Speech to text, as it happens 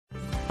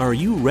Are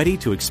you ready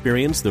to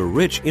experience the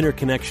rich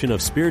interconnection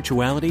of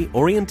spirituality,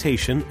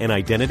 orientation, and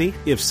identity?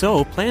 If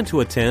so, plan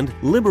to attend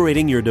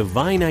Liberating Your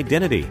Divine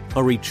Identity,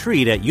 a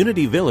retreat at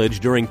Unity Village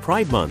during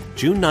Pride Month,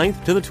 June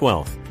 9th to the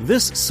 12th.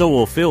 This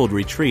soul-filled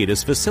retreat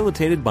is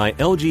facilitated by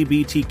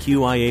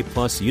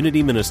LGBTQIA+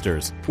 Unity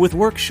ministers, with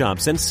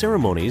workshops and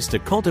ceremonies to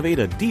cultivate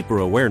a deeper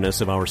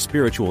awareness of our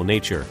spiritual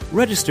nature.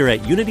 Register at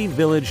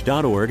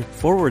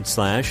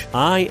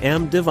unityvillage.org/I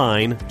Am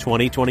Divine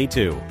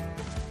 2022.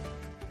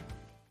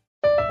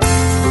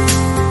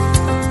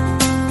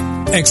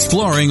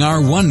 Exploring our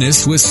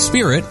oneness with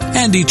Spirit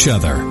and each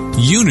other.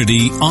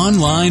 Unity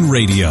Online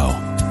Radio.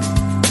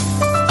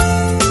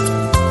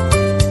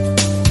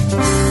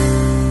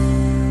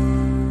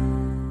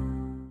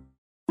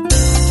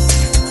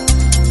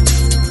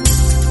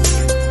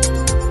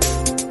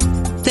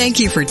 Thank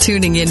you for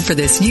tuning in for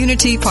this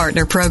Unity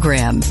Partner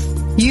Program.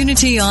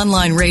 Unity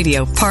Online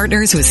Radio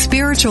partners with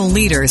spiritual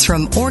leaders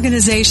from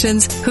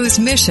organizations whose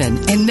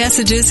mission and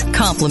messages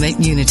complement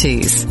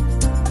Unity's.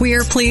 We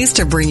are pleased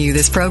to bring you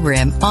this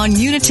program on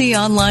Unity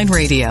Online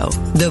Radio,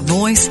 the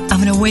voice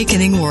of an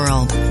awakening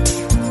world.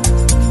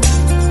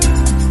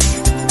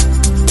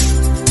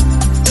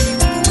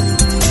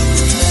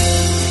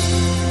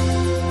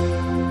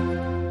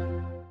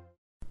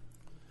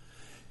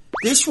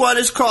 This one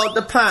is called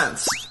The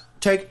Pants.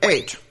 Take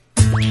 8.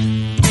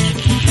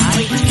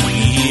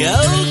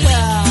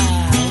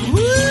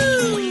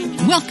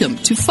 Welcome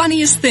to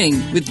Funniest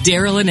Thing with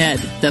Daryl and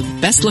Ed, the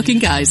best-looking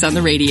guys on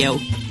the radio.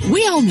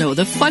 We all know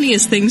the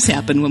funniest things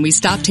happen when we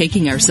stop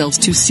taking ourselves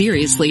too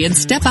seriously and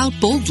step out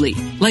boldly,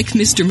 like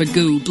Mr.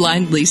 Magoo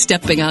blindly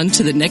stepping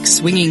onto the next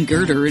swinging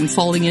girder and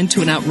falling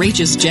into an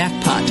outrageous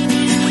jackpot.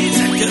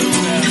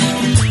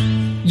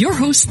 Your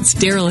hosts,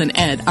 Daryl and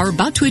Ed, are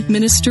about to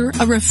administer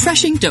a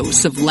refreshing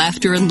dose of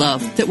laughter and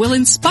love that will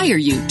inspire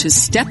you to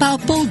step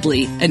out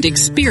boldly and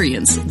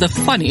experience the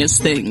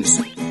funniest things.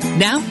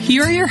 Now,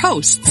 here are your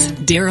hosts,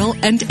 Daryl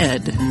and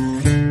Ed.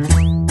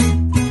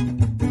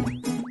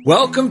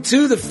 Welcome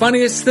to The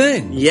Funniest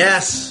Thing.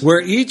 Yes.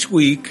 Where each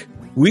week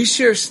we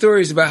share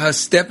stories about how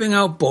stepping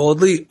out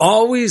boldly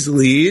always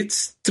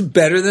leads to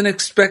better than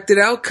expected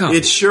outcomes.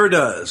 It sure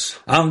does.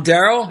 I'm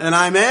Daryl. And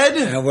I'm Ed.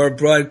 And we're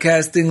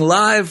broadcasting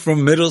live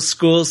from Middle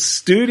School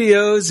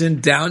Studios in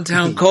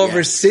downtown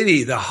Culver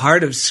City, the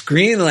heart of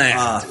Screenland.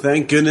 Ah,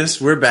 thank goodness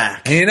we're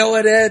back. And you know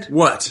what, Ed?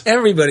 What?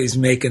 Everybody's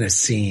making a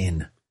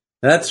scene.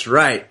 That's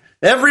right.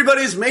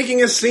 Everybody's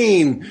making a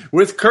scene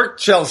with Kirk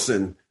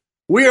Chelson.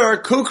 We are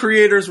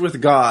co-creators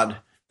with God.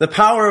 The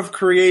power of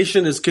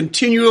creation is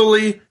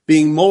continually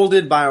being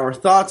molded by our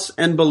thoughts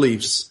and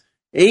beliefs.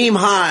 Aim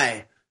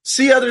high.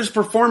 See others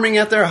performing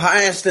at their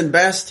highest and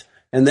best,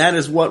 and that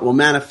is what will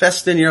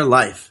manifest in your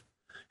life.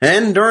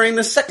 And during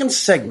the second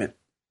segment,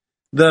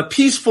 the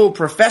peaceful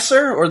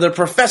professor, or the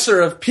professor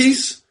of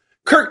peace,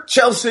 Kirk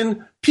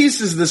Chelson,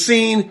 pieces the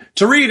scene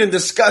to read and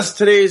discuss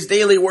today's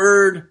daily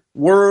word,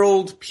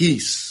 world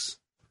peace.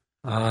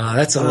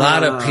 That's a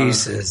lot of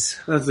pieces.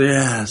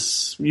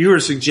 Yes. You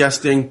were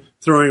suggesting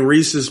throwing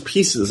Reese's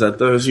Pieces at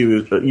those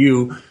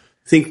you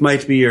think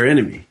might be your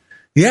enemy.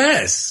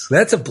 Yes,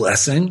 that's a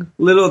blessing.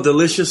 Little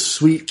delicious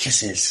sweet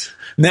kisses.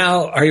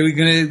 Now, are we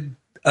going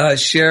to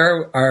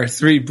share our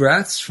 3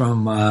 breaths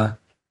from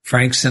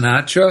Frank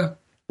Sinatra?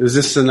 Is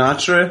this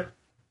Sinatra?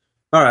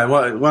 All right,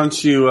 why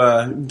don't you...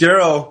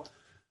 Daryl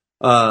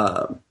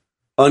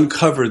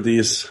uncovered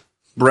these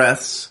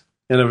breaths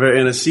in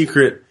a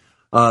secret...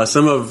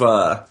 some of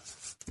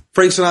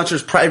Frank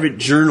Sinatra's private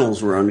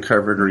journals were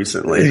uncovered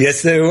recently.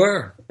 Yes, they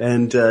were.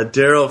 And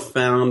Daryl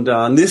found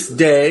on this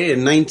day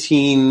in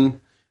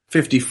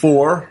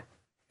 1954,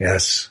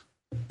 yes,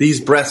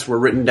 these breaths were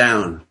written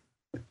down.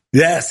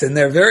 Yes, and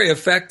they're very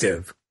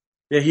effective.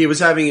 Yeah, he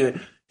was in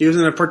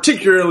a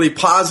particularly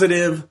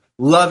positive,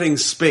 loving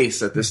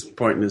space at this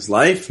point in his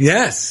life.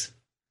 Yes.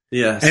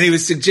 Yes. And he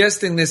was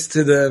suggesting this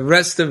to the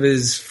rest of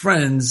his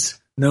friends,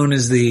 known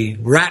as the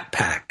Rat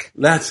Pack.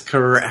 That's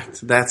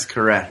correct. That's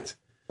correct.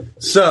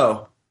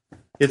 So,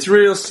 it's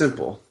real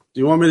simple.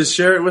 Do you want me to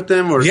share it with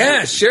them? Or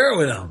yeah, share it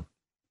with them.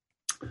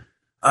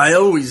 I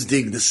always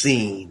dig the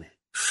scene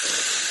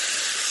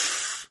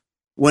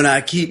when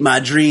I keep my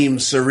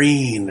dreams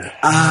serene.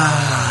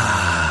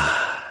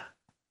 I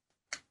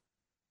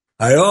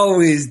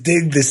always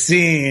dig the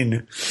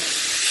scene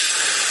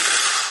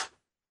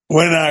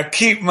when I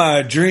keep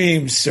my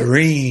dreams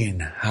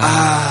serene.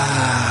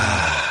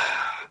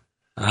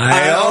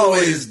 I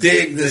always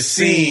dig the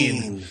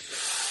scene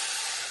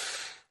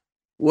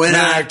when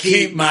I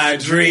keep my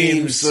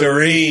dreams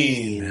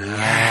serene.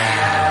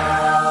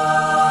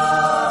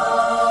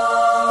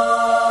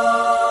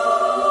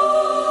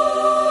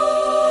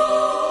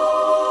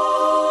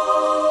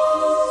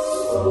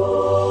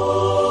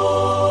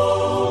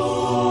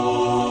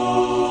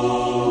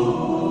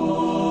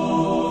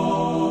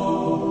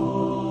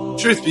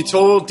 Truth be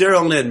told,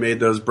 Daryl and Ed made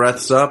those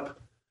breaths up.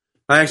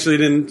 I actually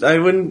didn't. I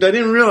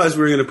didn't realize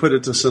we were going to put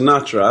it to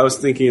Sinatra. I was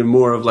thinking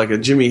more of like a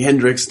Jimi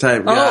Hendrix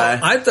type guy.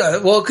 I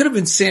thought. Well, it could have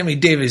been Sammy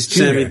Davis Jr.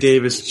 Sammy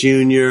Davis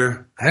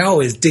Jr. I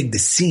always dig the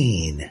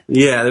scene.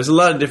 Yeah, there's a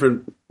lot of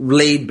different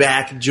laid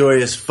back,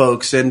 joyous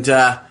folks, and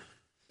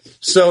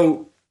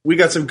so we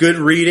got some good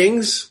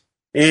readings.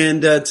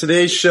 And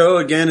today's show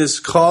again is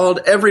called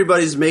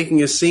 "Everybody's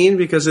Making a Scene"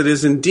 because it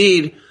is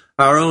indeed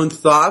our own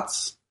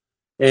thoughts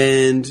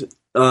and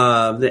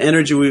the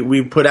energy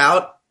we put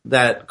out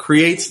that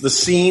creates the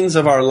scenes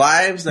of our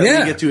lives that we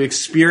get to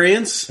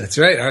experience. That's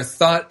right. Our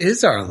thought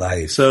is our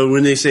life. So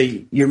when they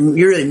say you're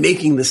really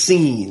making the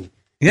scene,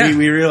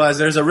 we realize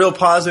there's a real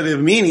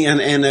positive meaning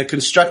and a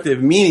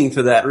constructive meaning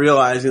to that,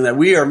 realizing that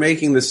we are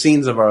making the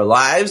scenes of our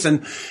lives.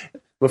 And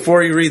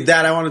before you read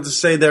that, I wanted to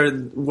say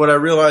what I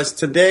realized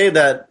today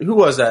that, who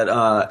was that?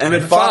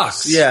 Emmett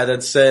Fox. Yeah,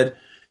 that said,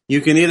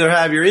 you can either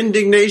have your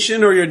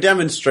indignation or your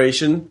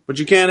demonstration, but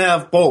you can't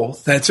have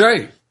both. That's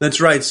right. That's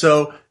right.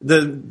 So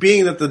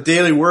being that the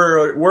daily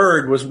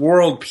word was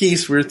world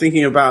peace, we were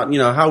thinking about,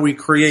 how we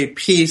create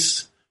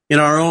peace in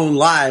our own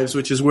lives,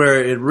 which is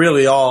where it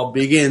really all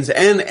begins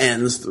and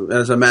ends,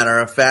 as a matter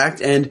of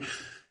fact. And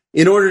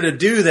in order to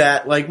do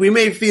that, like, we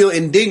may feel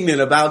indignant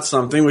about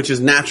something, which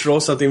is natural,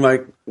 something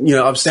like,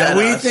 upset that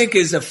we us. think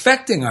is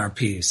affecting our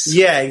peace.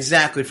 Yeah,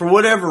 exactly. For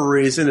whatever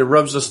reason, it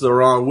rubs us the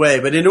wrong way.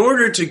 But in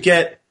order to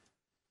get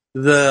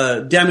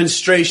the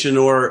demonstration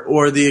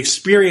or the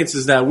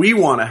experiences that we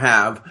want to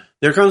have,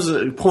 there comes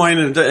a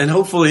point, and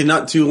hopefully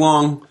not too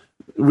long,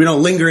 we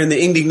don't linger in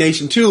the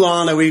indignation too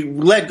long, that we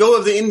let go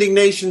of the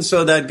indignation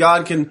so that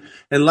God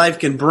and life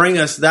can bring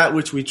us that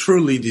which we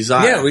truly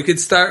desire. Yeah, we could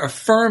start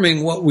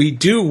affirming what we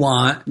do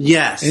want.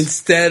 Yes.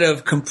 Instead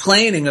of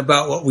complaining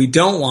about what we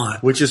don't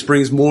want. Which just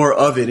brings more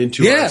of it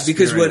into our experience.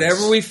 Because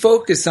whatever we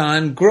focus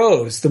on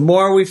grows. The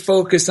more we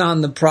focus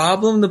on the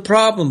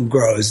problem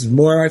grows. The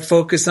more I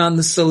focus on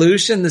the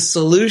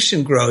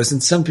solution grows.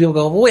 And some people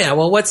go,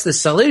 well, what's the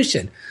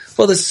solution?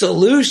 Well, the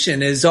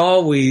solution is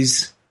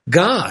always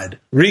God,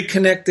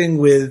 reconnecting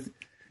with,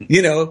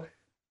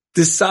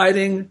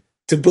 deciding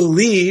to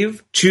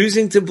believe,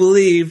 choosing to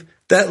believe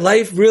that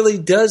life really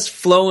does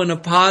flow in a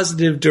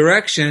positive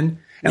direction.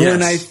 And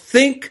when I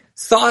think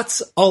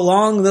thoughts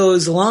along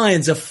those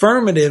lines,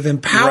 affirmative,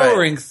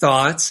 empowering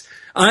thoughts,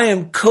 I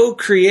am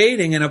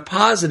co-creating in a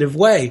positive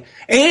way.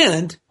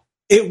 And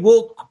it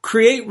will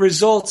create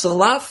results a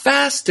lot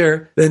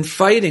faster than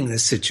fighting the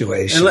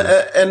situation.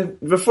 And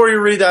before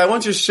you read that, I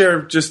want you to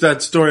share just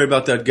that story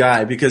about that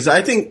guy, because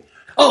I think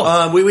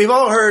we've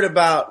all heard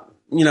about,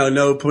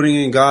 putting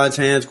in God's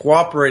hands,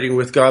 cooperating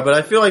with God, but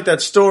I feel like that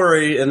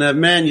story and that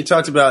man you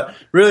talked about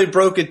really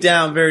broke it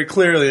down very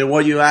clearly, and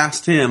what you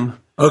asked him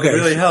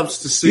really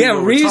helps to see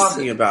what we're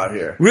talking about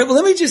here.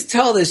 Let me just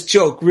tell this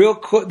joke real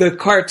quick, the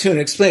cartoon,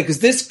 explain, because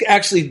this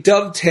actually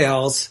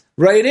dovetails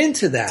right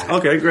into that.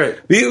 Okay,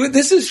 great.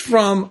 This is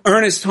from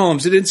Ernest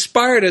Holmes. It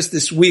inspired us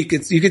this week.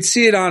 You could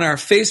see it on our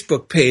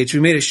Facebook page. We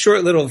made a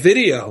short little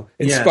video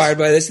inspired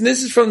by this. And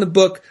this is from the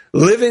book,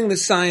 Living the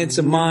Science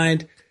of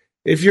Mind.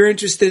 If you're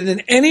interested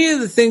in any of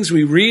the things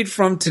we read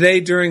from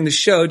today during the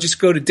show, just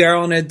go to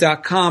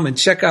DarylandEd.com and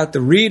check out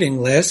the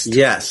reading list.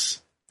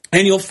 Yes.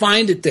 And you'll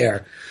find it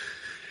there.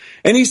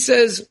 And he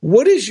says,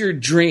 what is your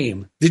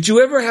dream? Did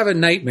you ever have a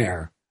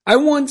nightmare? I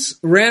once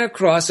ran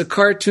across a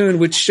cartoon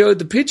which showed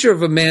the picture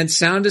of a man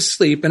sound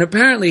asleep and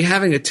apparently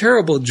having a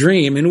terrible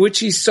dream in which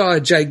he saw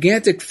a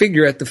gigantic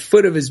figure at the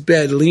foot of his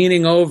bed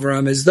leaning over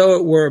him as though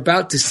it were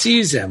about to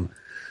seize him.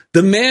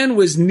 The man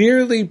was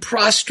nearly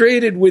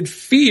prostrated with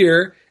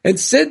fear and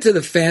said to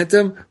the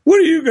phantom, "What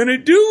are you going to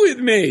do with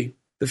me?"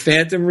 The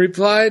phantom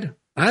replied,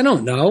 "I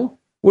don't know.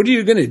 What are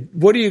you going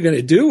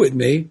to do with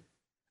me?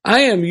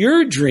 I am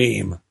your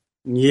dream."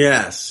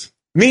 Yes.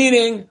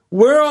 Meaning,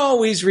 we're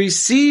always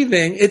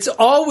receiving. It's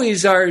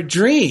always our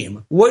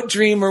dream. What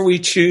dream are we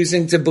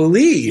choosing to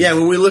believe? Yeah,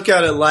 when we look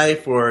out at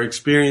life or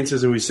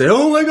experiences and we say,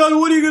 oh my God,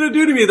 what are you going to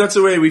do to me? That's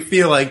the way we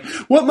feel like,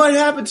 what might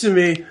happen to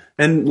me?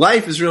 And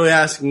life is really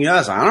asking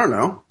us, I don't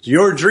know. It's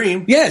your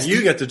dream. Yes.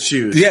 You get to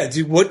choose. Yeah.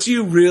 What do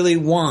you really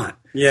want?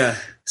 Yeah.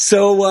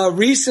 So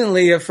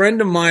recently, a friend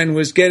of mine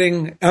was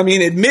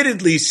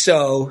admittedly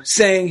so,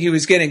 saying he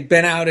was getting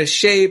bent out of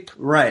shape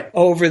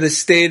over the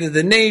state of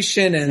the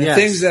nation and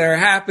things that are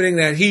happening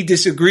that he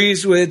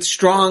disagrees with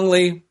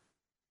strongly.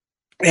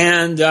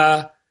 And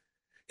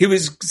he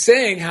was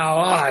saying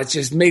how it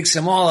just makes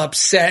him all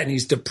upset and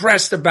he's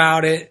depressed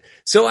about it.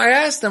 So I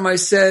asked him, I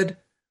said,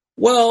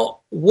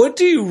 well, what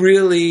do you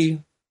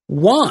really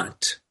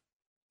want?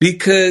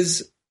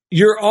 Because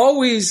you're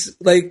always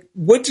like,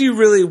 what do you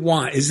really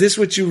want? Is this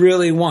what you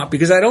really want?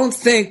 Because I don't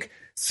think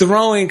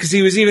because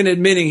he was even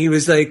admitting he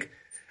was like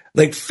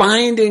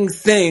finding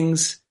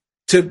things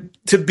to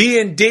be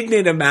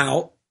indignant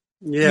about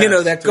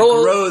Yes, that to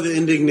grow the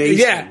indignation.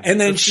 Yeah, and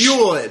then to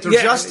fuel it, to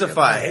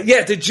justify it.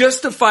 Yeah, to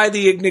justify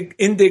the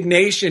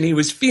indignation he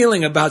was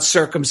feeling about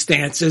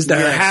circumstances that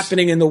are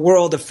happening in the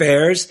world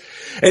affairs.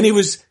 And he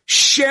was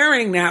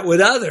sharing that with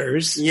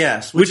others.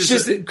 Yes. Which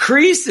just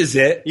increases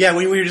it. Yeah,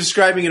 when we were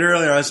describing it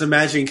earlier, I was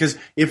imagining, because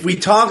if we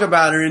talk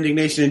about our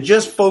indignation and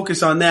just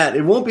focus on that,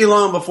 it won't be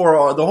long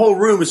before the whole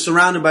room is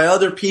surrounded by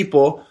other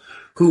people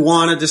who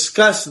want to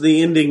discuss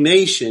the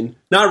indignation,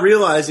 not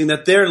realizing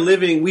that they're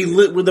living,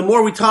 the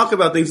more we talk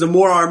about things, the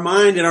more our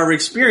mind and our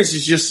experience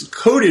is just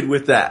coated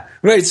with that.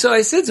 Right. So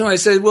I said to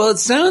him, well, it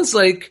sounds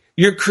like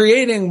you're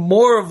creating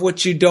more of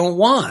what you don't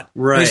want.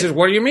 Right. And he said,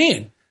 what do you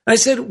mean? I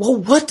said, well,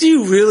 what do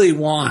you really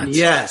want?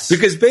 Yes.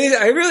 Because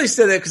I really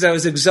said that because I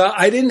was exhausted.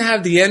 I didn't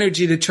have the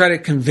energy to try to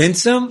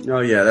convince him.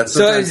 Oh, yeah. That's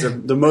sometimes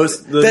the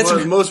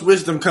most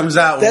wisdom comes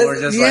out when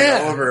we're just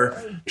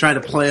over trying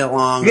to play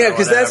along. Yeah,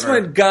 because that's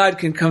when God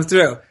can come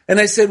through. And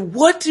I said,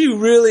 what do you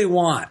really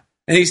want?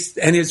 And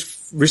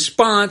his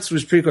response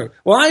was pretty quick.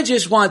 Well, I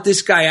just want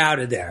this guy out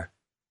of there.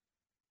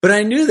 But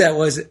I knew that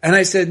wasn't. And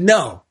I said,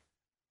 no.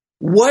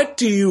 What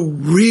do you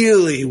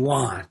really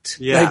want?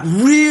 Yeah. Like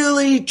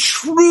really,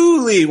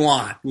 truly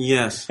want?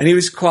 Yes. And he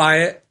was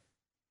quiet.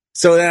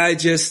 So then I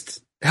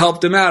just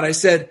helped him out. I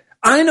said,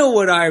 I know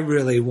what I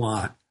really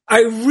want.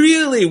 I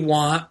really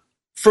want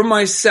for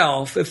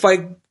myself, if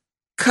I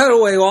cut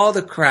away all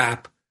the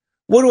crap,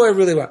 what do I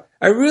really want?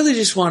 I really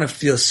just want to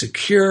feel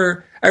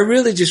secure. I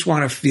really just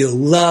want to feel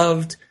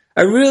loved.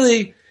 I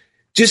really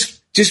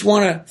just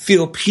want to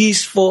feel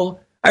peaceful.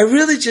 I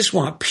really just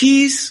want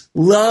peace,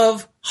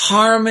 love,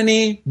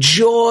 harmony,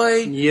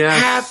 joy,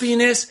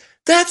 happiness.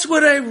 That's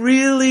what I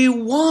really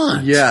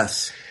want.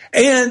 Yes.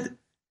 And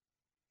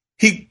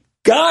he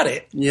got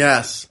it.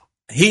 Yes.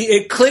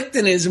 It clicked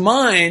in his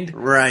mind.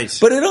 Right.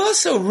 But it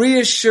also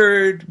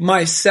reassured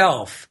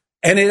myself.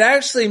 And it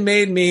actually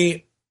made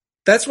me,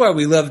 that's why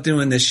we love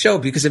doing this show,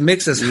 because it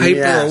makes us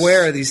hyper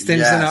aware of these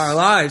things in our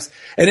lives.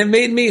 And it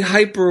made me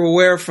hyper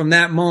aware from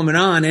that moment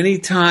on.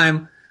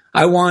 Anytime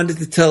I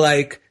wanted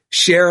to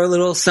share a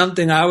little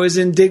something I was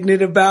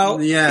indignant about,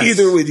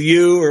 either with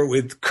you or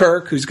with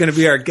Kirk, who's going to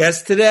be our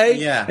guest today.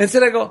 Yeah.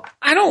 Instead, I go,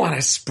 I don't want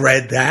to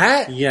spread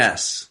that.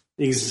 Yes,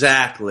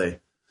 exactly.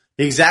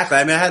 Exactly.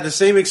 I mean, I had the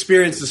same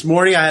experience this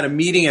morning. I had a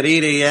meeting at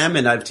 8 a.m.,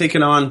 and I've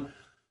taken on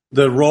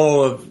the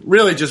role of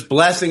really just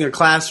blessing a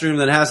classroom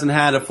that hasn't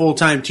had a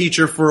full-time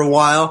teacher for a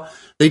while.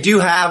 They do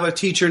have a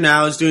teacher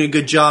now who's doing a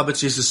good job, but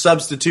she's a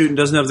substitute and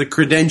doesn't have the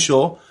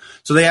credential.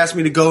 So they asked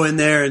me to go in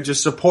there and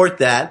just support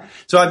that.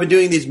 So I've been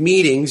doing these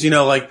meetings, it's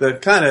not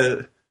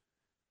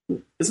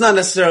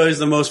necessarily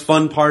the most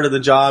fun part of the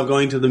job,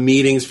 going to the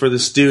meetings for the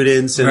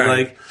students.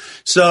 And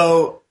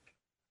so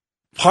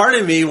part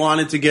of me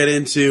wanted to get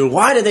into,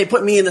 why did they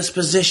put me in this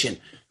position?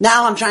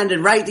 Now I'm trying to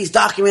write these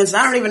documents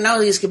and I don't even know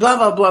these, blah,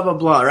 blah, blah, blah,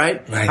 blah,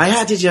 right? I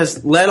had to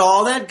just let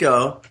all that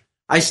go.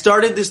 I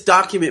started this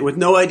document with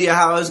no idea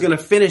how I was going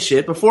to finish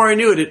it. Before I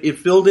knew it, it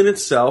filled in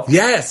itself.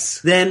 Yes.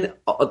 Then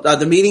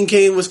the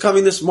meeting was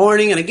coming this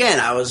morning, and again,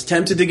 I was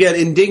tempted to get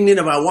indignant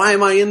about why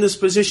am I in this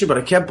position, but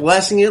I kept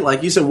blessing it.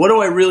 Like you said, what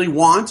do I really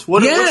want?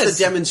 What's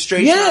the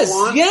demonstration I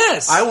want?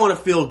 Yes. I want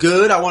to feel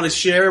good. I want to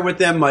share with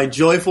them my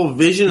joyful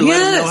vision and let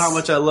them know how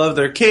much I love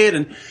their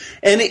kid.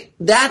 And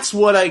that's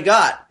what I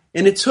got.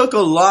 And it took a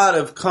lot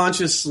of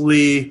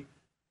consciously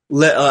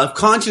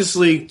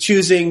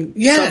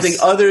choosing something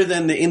other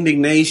than the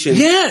indignation.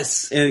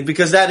 Yes. And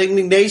because that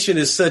indignation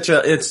is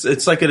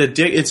it's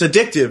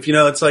addictive,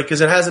 it's like, cause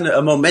it has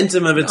a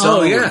momentum of its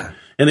own. Yeah.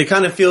 And it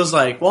kind of feels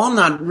like, well, I'm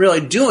not really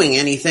doing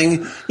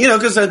anything,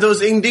 cause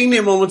those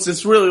indignant moments,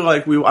 it's really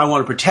like I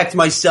want to protect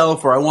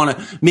myself or I want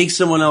to make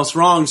someone else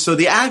wrong. So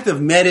the act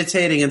of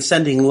meditating and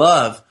sending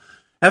love,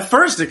 at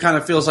first it kind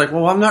of feels like,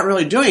 well, I'm not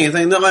really doing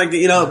anything.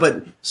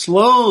 But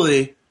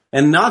slowly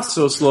and not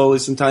so slowly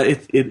sometimes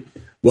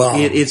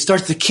it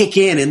starts to kick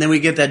in, and then we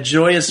get that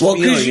joyous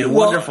feeling and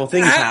wonderful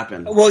things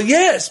happen. Well,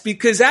 yes,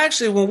 because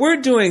actually when we're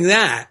doing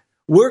that,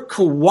 we're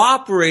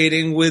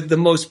cooperating with the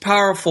most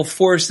powerful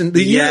force in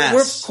the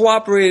universe. We're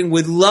cooperating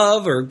with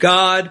love or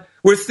God.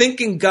 We're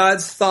thinking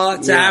God's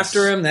thoughts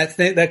after him.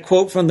 That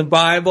quote from the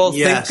Bible,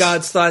 think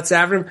God's thoughts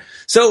after him.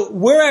 So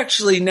we're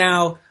actually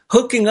now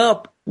hooking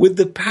up with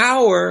the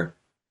power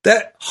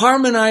that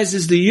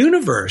harmonizes the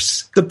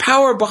universe, the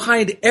power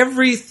behind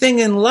everything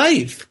in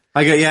life.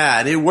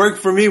 And it worked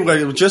for me,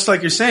 just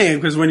like you're saying,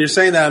 because when you're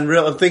saying that,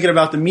 I'm thinking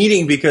about the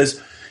meeting,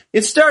 because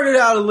it started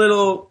out a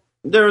little,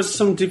 there was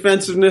some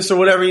defensiveness or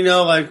whatever,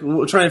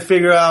 trying to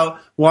figure out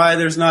why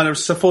there's not a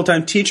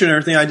full-time teacher and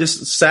everything. I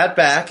just sat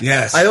back.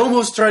 Yes. I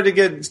almost tried to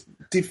get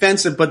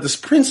defensive, but this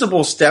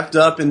principal stepped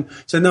up and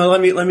said, no, let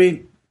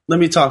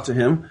me talk to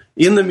him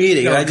in the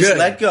meeting. And I just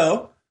let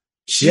go.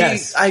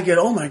 I get,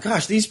 oh my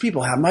gosh, these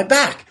people have my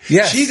back.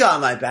 Yes. She got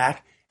my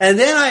back. And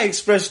then I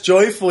express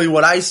joyfully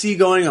what I see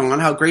going on,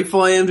 how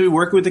grateful I am to be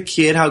working with the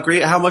kid,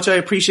 how much I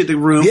appreciate the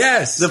room.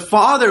 Yes. The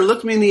father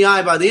looked me in the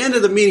eye by the end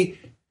of the meeting.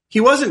 he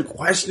wasn't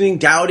questioning,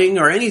 doubting,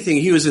 or anything.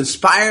 He was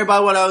inspired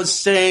by what I was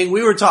saying.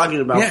 We were talking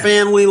about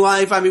family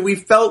life. I mean, we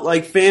felt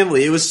like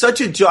family. It was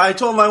such a joy. I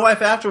told my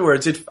wife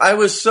afterwards, I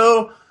was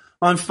so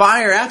on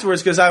fire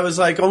afterwards because I was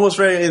like almost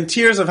ready in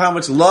tears of how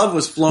much love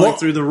was flowing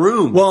through the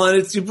room. Well,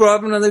 and you brought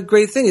up another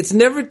great thing. It's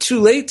never too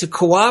late to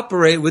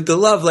cooperate with the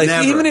love. Like,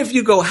 even if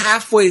you go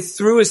halfway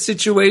through a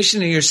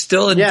situation and you're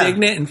still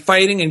indignant and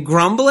fighting and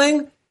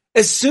grumbling,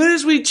 as soon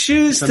as we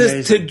choose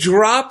to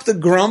drop the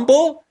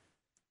grumble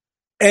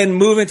and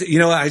move into,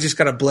 I just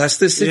got to bless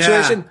this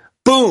situation.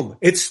 Boom,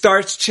 it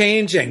starts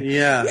changing.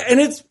 Yeah. And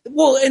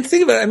and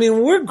think about it. I mean,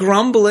 when we're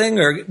grumbling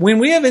or when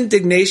we have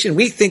indignation,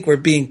 we think we're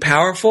being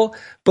powerful.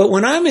 But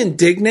when I'm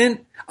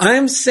indignant,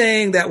 I'm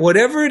saying that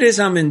whatever it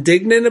is I'm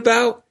indignant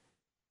about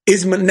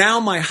is now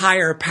my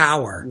higher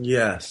power.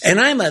 Yes. And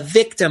I'm a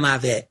victim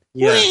of it.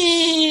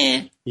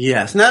 Yes.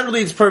 Yes. And that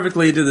leads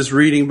perfectly to this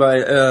reading by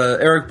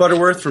Eric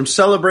Butterworth from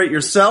Celebrate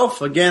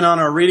Yourself, again on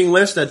our reading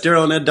list at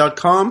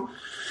DarylAndEd.com.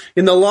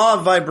 In The Law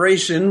of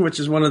Vibration, which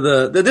is one of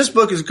this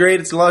book is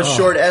great. It's a lot of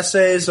short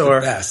essays or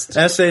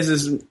essays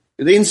is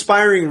the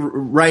inspiring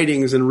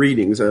writings and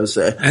readings, I would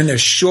say. And they're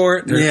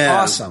short. They're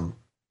awesome.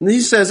 And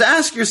he says,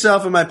 ask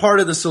yourself, am I part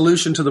of the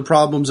solution to the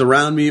problems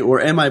around me or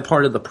am I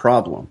part of the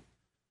problem?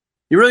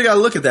 You really got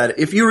to look at that.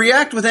 If you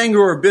react with anger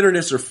or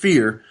bitterness or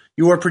fear,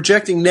 you are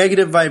projecting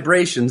negative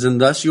vibrations and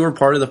thus you are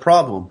part of the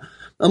problem.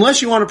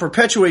 Unless you want to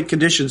perpetuate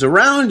conditions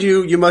around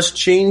you, you must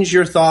change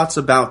your thoughts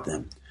about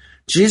them.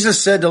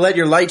 Jesus said to let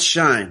your light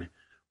shine.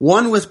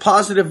 One with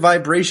positive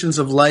vibrations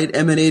of light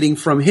emanating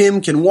from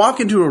him can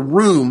walk into a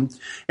room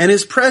and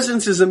his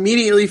presence is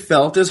immediately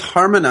felt as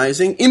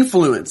harmonizing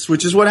influence,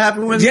 which is what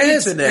happened with me today.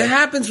 Yes, it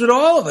happens with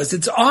all of us.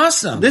 It's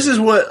awesome. This is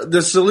what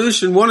the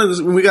solution,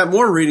 we got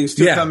more readings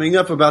coming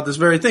up about this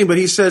very thing, but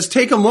he says,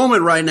 take a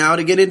moment right now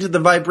to get into the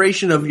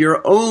vibration of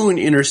your own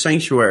inner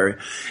sanctuary.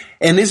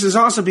 And this is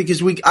awesome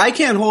because I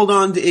can't hold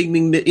on to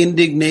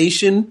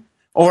indignation.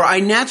 Or I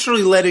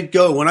naturally let it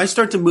go. When I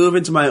start to move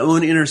into my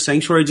own inner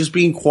sanctuary, just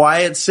being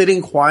quiet,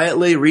 sitting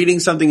quietly,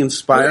 reading something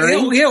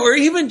inspiring. Or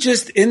even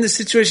just in the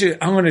situation,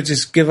 I'm going to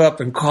just give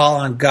up and call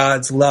on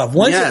God's love.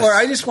 Or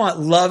I just want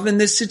love in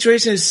this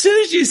situation. As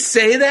soon as you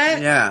say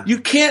that, you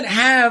can't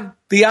have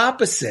the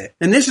opposite.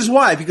 And this is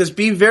why, because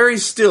be very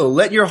still.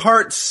 Let your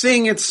heart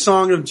sing its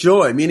song of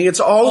joy, meaning it's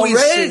always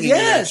singing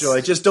that joy.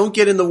 Just don't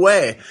get in the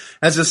way.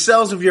 As the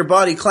cells of your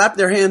body clap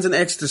their hands in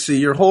ecstasy,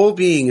 your whole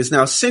being is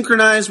now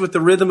synchronized with the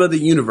rhythm of the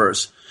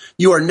universe.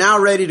 You are now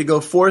ready to go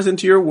forth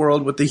into your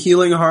world with the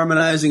healing,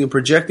 harmonizing, and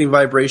projecting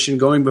vibration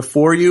going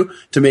before you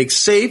to make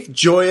safe,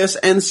 joyous,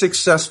 and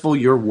successful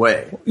your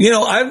way.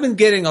 I've been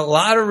getting a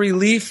lot of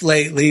relief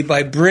lately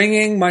by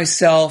bringing my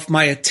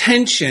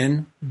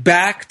attention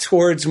back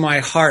towards my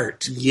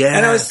heart. Yes.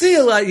 And I was seeing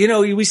a lot,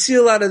 we see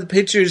a lot of the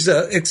pictures,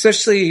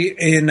 especially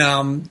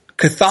in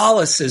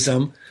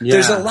Catholicism. Yeah.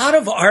 There's a lot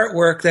of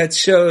artwork that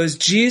shows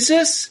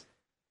Jesus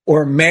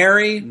or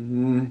Mary,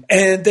 and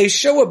they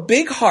show a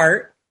big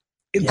heart.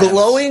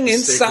 Glowing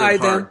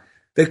inside them.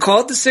 They call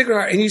it the Sacred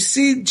Heart. And you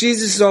see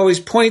Jesus is always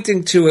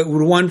pointing to it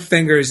with one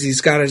finger as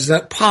he's got his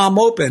palm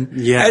open.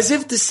 As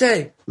if to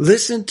say,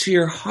 listen to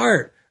your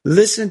heart.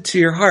 Listen to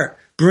your heart.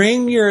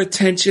 Bring your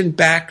attention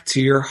back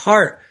to your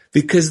heart.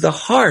 Because the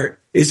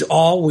heart is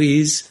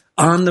always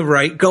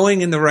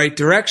going in the right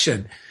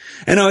direction.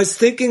 And I was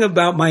thinking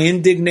about my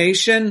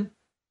indignation.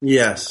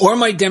 Yes. Or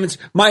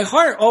my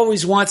heart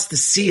always wants to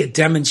see a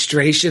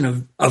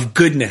demonstration of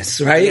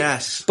goodness, right?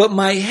 Yes. But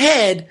my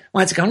head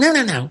wants to go,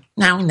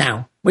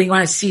 no. We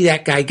want to see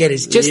that guy get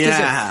his justice.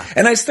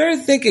 And I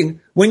started thinking,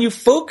 when you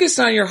focus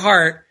on your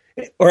heart,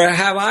 or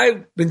have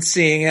I been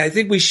seeing, I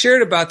think we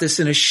shared about this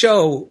in a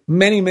show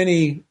many,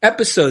 many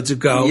episodes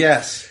ago.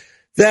 Yes.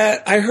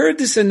 That I heard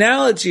this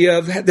analogy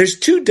of, there's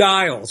two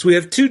dials. We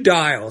have two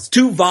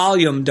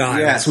volume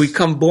dials we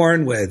come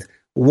born with.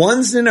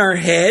 One's in our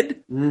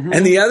head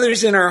and the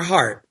other's in our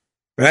heart,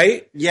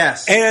 right?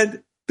 Yes.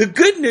 And the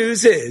good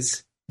news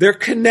is they're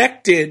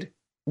connected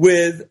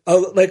with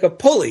like a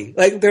pulley.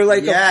 Like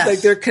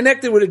they're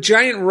connected with a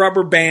giant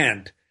rubber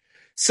band.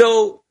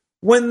 So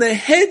when the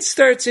head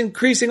starts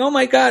increasing, oh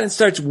my God, and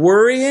starts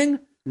worrying,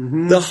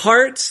 the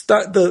heart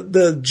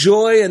the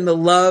joy and the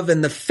love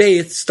and the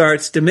faith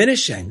starts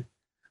diminishing.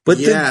 But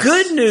the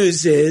good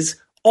news is,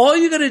 all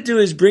you got to do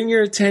is bring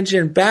your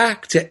attention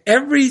back to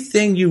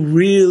everything you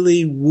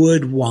really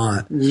would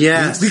want.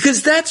 Yes.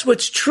 Because that's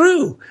what's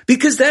true.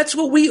 Because that's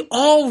what we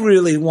all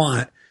really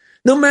want.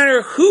 No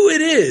matter who it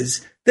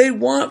is, they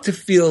want to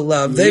feel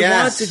love. They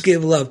want to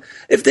give love.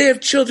 If they have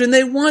children,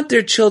 they want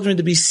their children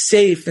to be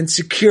safe and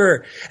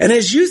secure. And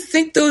as you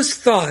think those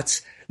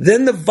thoughts,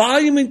 then the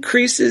volume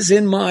increases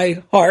in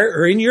my heart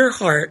or in your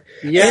heart.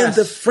 Yes. And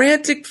the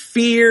frantic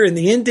fear and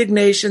the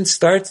indignation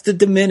starts to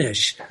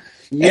diminish.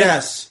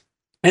 Yes.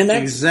 And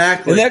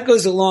exactly. And that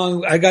goes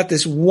along. I got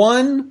this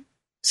one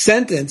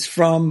sentence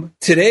from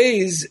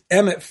today's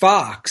Emmett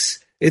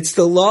Fox. It's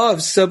the law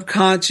of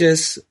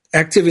subconscious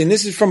activity. And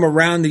this is from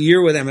Around the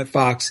Year with Emmett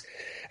Fox.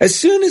 As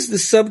soon as the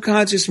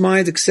subconscious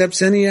mind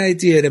accepts any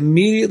idea, it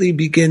immediately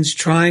begins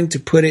trying to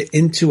put it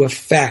into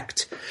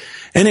effect.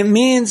 And it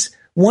means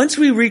once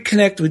we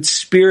reconnect with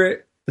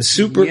spirit, the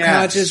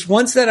superconscious,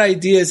 once that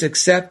idea is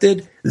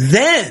accepted,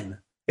 then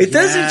it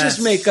doesn't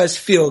just make us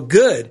feel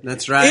good.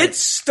 That's right. It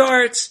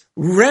starts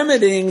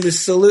remedying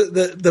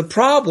the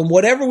problem,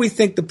 whatever we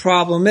think the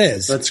problem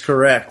is. That's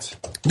correct.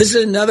 This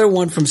is another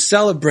one from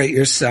Celebrate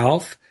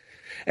Yourself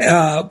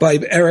by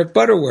Eric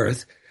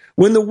Butterworth.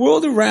 When the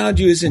world around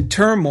you is in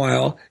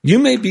turmoil, you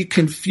may be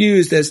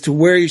confused as to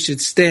where you should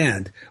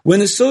stand. When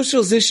the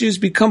social issues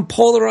become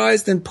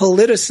polarized and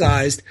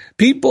politicized,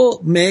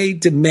 people may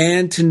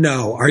demand to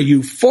know, are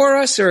you for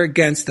us or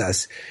against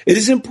us? It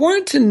is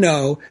important to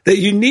know that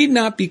you need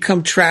not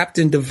become trapped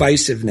in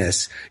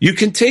divisiveness. You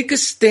can take a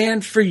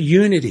stand for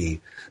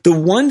unity. The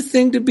one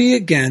thing to be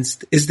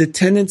against is the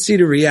tendency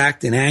to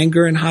react in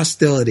anger and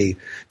hostility,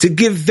 to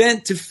give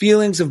vent to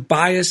feelings of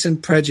bias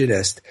and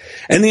prejudice.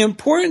 And the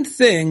important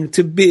thing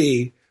to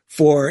be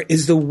for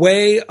is the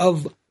way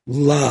of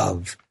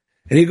love.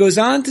 And he goes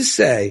on to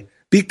say,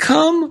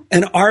 become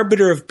an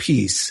arbiter of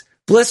peace.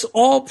 Bless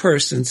all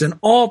persons and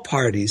all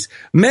parties.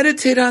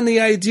 Meditate on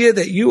the idea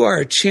that you are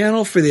a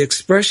channel for the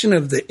expression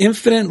of the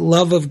infinite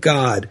love of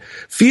God.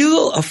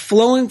 Feel a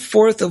flowing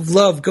forth of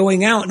love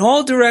going out in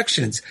all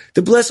directions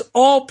to bless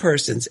all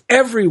persons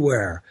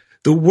everywhere.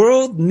 The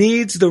world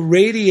needs the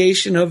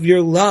radiation of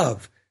your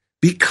love.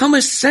 Become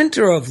a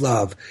center of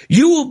love.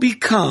 You will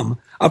become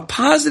a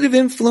positive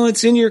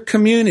influence in your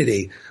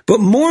community.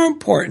 But more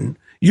important,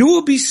 you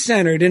will be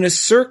centered in a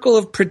circle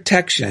of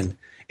protection.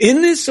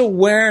 In this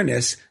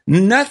awareness,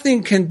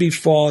 nothing can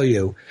befall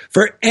you.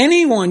 For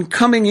anyone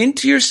coming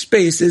into your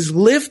space is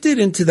lifted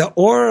into the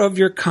aura of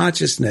your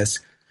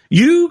consciousness.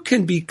 You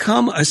can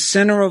become a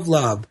center of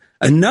love.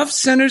 Enough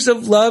centers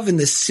of love in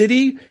the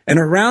city and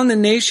around the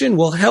nation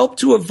will help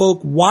to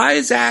evoke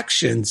wise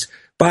actions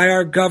by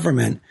our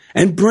government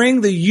and bring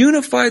the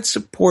unified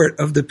support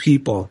of the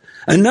people.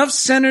 Enough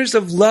centers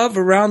of love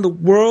around the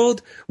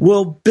world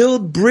will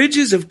build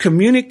bridges of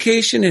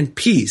communication and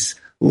peace.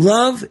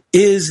 Love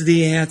is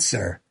the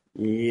answer.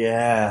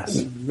 Yes.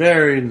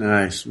 Very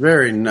nice.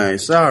 Very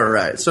nice. All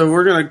right. So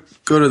we're going to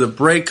go to the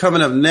break.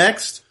 Coming up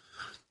next,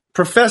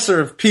 Professor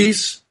of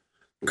Peace,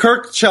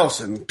 Kirk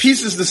Chelson,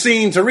 pieces the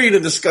scene to read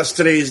and discuss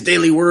today's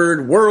daily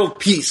word, world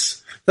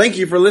peace. Thank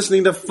you for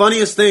listening to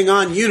Funniest Thing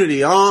on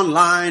Unity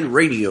Online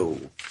Radio.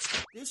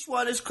 This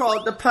one is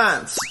called The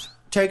Pants.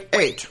 Take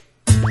 8.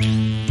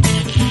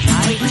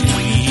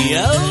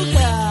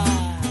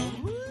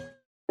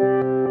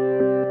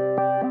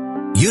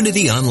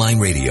 Unity Online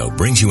Radio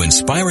brings you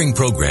inspiring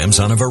programs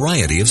on a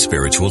variety of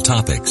spiritual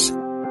topics.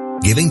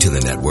 Giving to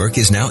the network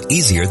is now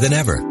easier than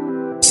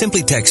ever.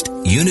 Simply text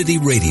Unity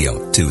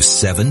Radio to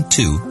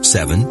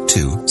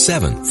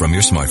 72727 from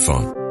your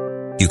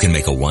smartphone. You can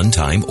make a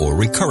one-time or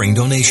recurring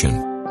donation.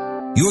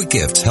 Your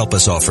gifts help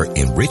us offer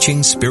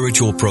enriching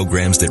spiritual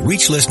programs that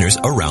reach listeners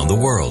around the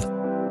world.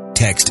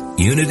 Text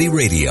Unity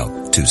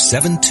Radio to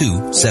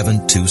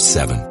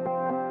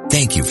 72727.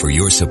 Thank you for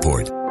your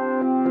support.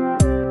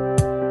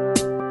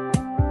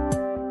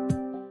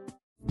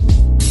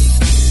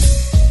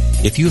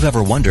 If you've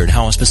ever wondered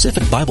how a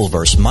specific Bible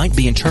verse might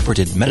be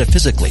interpreted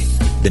metaphysically,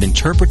 then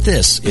Interpret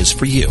This is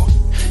for you.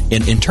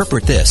 In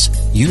Interpret This,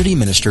 Unity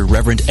Minister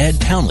Reverend Ed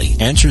Townley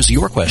answers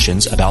your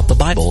questions about the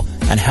Bible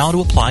and how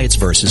to apply its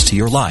verses to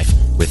your life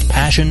with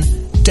passion,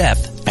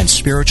 depth, and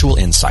spiritual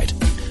insight.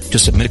 To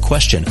submit a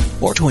question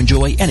or to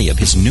enjoy any of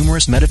his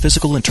numerous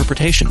metaphysical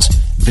interpretations,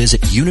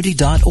 visit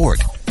unity.org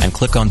and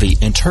click on the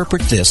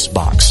Interpret This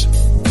box.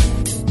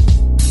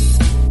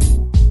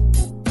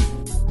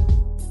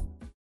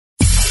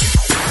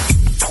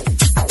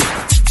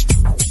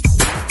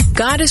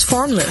 God is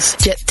formless,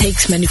 yet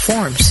takes many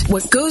forms.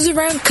 What goes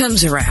around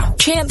comes around.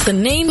 Chant the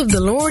name of the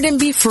Lord and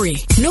be free.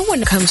 No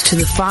one comes to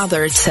the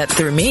Father except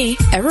through me.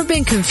 Ever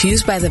been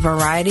confused by the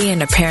variety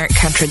and apparent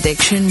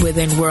contradiction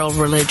within world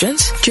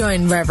religions?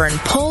 Join Reverend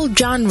Paul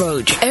John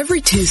Roach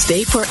every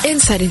Tuesday for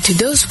insight into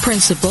those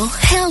principles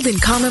held in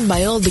common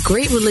by all the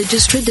great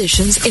religious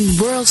traditions in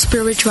world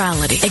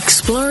spirituality,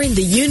 exploring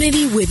the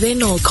unity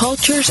within all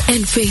cultures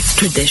and faith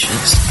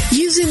traditions.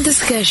 Using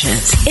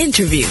discussions,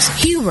 interviews,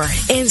 humor,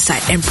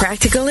 insight, and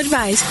practical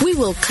advice, we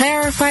will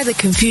clarify the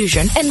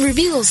confusion and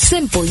reveal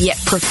simple yet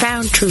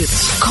profound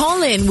truths.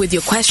 Call in with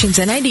your questions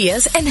and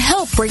ideas and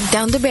help break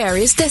down the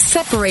barriers that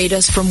separate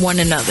us from one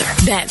another.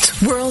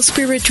 That's World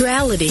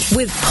Spirituality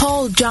with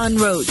Paul John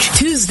Roach,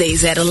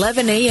 Tuesdays at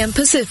 11 a.m.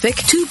 Pacific,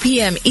 2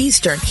 p.m.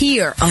 Eastern,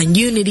 here on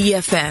Unity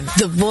FM,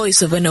 the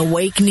voice of an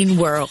awakening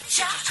world.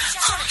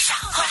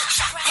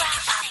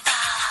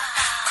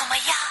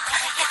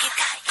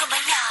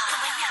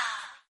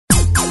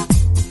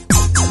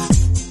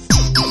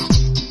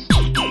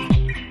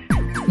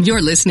 You're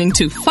listening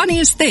to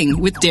Funniest Thing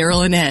with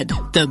Daryl and Ed,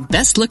 the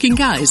best looking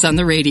guys on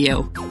the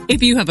radio.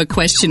 If you have a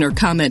question or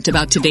comment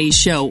about today's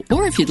show,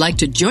 or if you'd like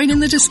to join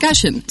in the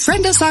discussion,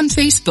 friend us on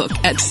Facebook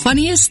at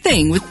Funniest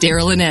Thing with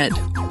Daryl and Ed,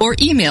 or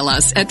email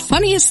us at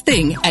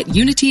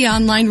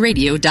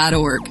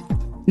funniestthing@unityonlineradio.org.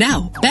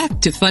 Now,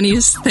 back to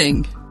Funniest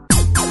Thing.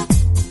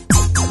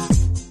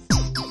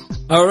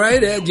 All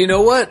right, Ed, you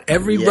know what?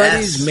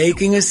 Everybody's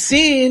making a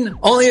scene,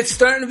 only it's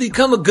starting to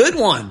become a good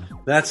one.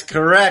 That's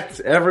correct.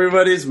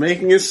 Everybody's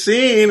making a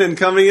scene, and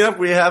coming up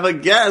we have a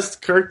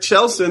guest, Kirk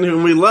Chelson,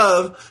 whom we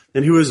love,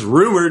 and who is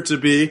rumored to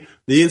be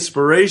the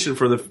inspiration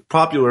for the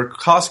popular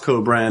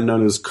Costco brand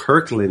known as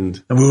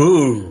Kirkland.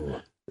 Ooh.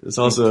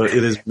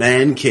 It is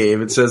Man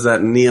Cave. It says that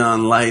in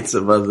neon lights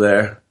above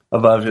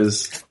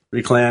his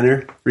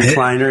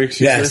recliner,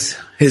 yes,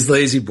 his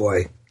lazy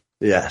boy.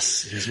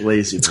 Yes, his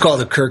lazy boy. It's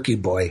called a Kirky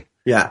boy.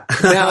 Yeah.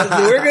 Now,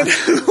 we're going to...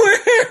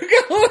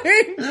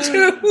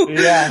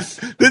 Yes.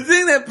 The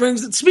thing that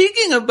brings it,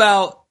 speaking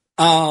about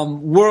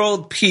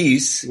world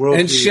peace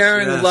and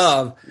sharing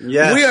love,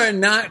 we are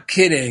not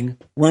kidding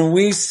when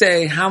we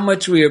say how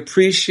much we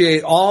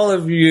appreciate all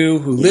of you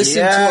who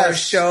listen to our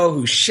show,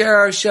 who share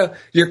our show,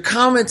 your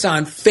comments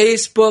on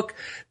Facebook.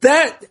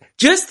 That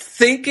just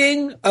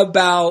thinking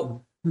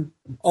about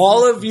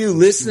all of you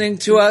listening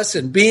to us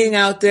and being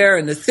out there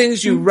and the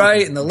things you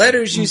write and the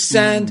letters you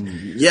send.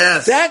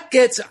 Yes. That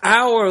gets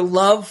our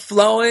love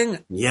flowing.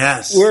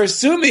 Yes. We're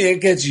assuming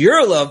it gets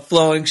your love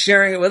flowing,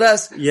 sharing it with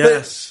us.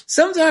 Yes. But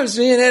sometimes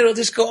me and Ed will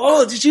just go,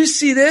 oh, did you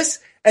see this?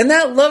 And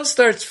that love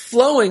starts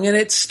flowing and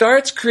it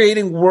starts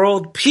creating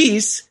world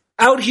peace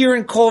out here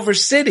in Culver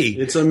City.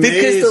 It's amazing.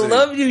 Because the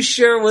love you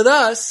share with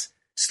us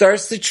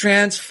starts to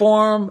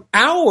transform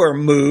our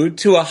mood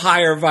to a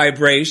higher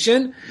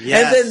vibration.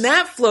 Yes. And then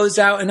that flows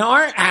out in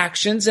our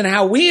actions and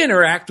how we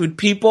interact with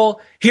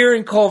people here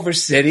in Culver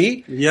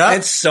City. Yep.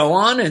 And so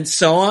on and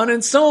so on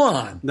and so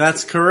on.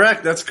 That's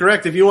correct. That's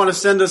correct. If you want to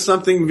send us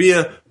something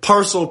via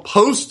parcel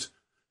post,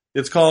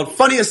 it's called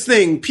Funniest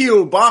Thing,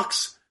 P.O.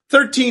 Box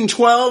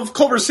 1312,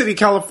 Culver City,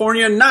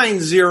 California,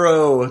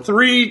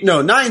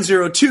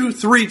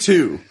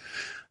 90232.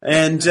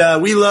 And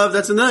we love,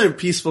 that's another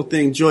peaceful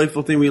thing,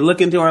 joyful thing. We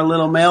look into our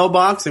little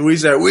mailbox and we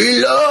say,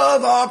 we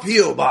love our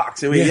P.O.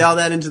 Box. And we yell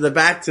that into the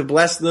back to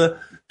bless the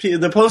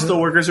postal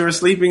workers who are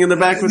sleeping in the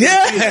back. With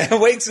it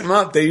wakes them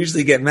up. They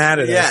usually get mad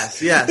at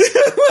us. Yes.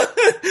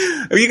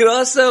 You can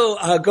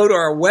also go to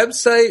our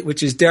website,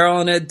 which is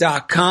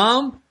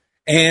DarylAndEd.com.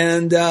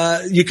 And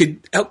you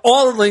could have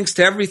all the links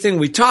to everything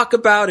we talk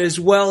about, as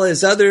well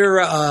as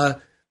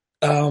other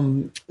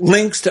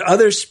links to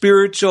other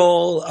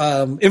spiritual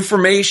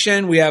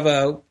information. We have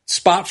a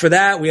spot for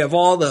that. We have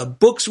all the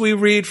books we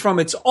read from.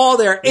 It's all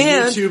there.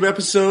 And YouTube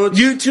episodes.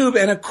 YouTube,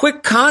 and a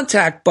quick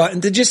contact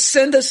button to just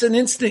send us an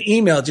instant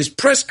email. Just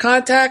press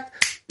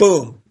contact,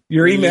 boom,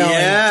 your email.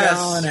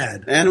 Yes. And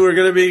Ed. And we're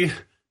going to be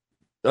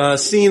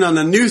seen on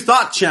the New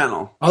Thought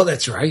channel. Oh,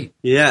 that's right.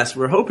 Yes,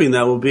 we're hoping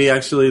that will be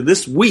actually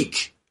this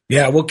week.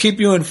 Yeah, we'll keep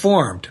you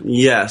informed.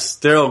 Yes,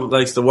 Daryl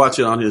likes to watch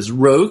it on his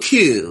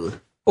Roku.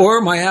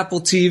 Or my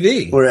Apple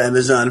TV. Or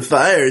Amazon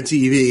Fire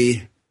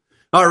TV.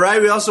 All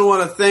right, we also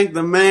want to thank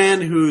the man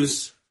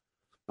who's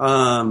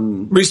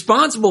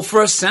responsible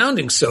for us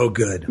sounding so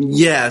good.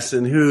 Yes,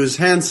 and whose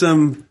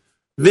handsome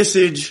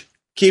visage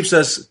keeps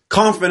us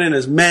confident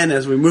as men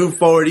as we move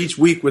forward each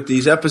week with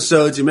these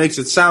episodes. He makes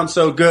it sound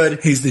so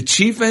good. He's the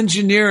chief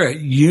engineer at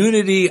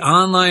Unity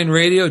Online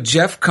Radio,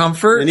 Jeff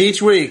Comfort. And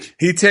each week,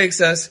 he takes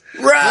us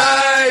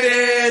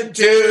right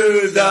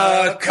into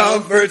the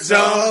comfort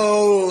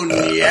zone.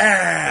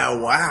 Yeah,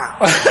 wow.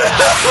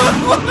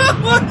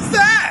 What's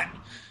that?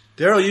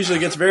 Daryl usually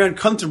gets very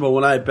uncomfortable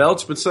when I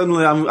belch, but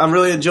suddenly I'm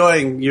really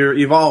enjoying your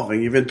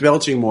evolving. You've been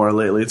belching more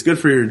lately. It's good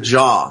for your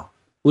jaw.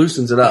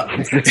 Loosens it up.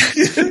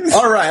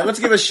 All right, let's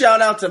give a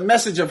shout out to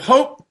Message of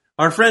Hope.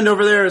 Our friend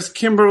over there is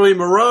Kimberly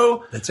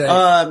Moreau. That's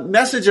right.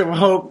 Message of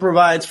Hope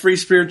provides free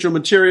spiritual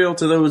material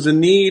to those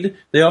in need.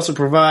 They also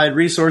provide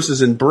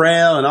resources in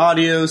Braille and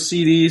audio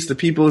CDs to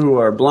people who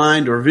are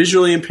blind or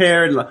visually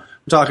impaired. I'm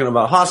talking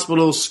about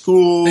hospitals,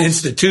 schools,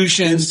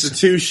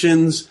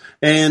 institutions.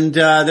 And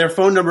their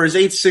phone number is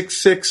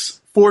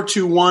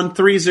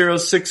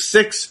 866-421-3066.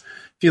 If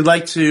you'd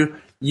like to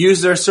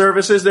use their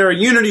services. They're a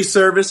Unity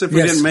service, if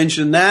we didn't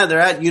mention that. They're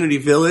at Unity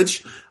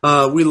Village.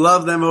 We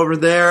love them over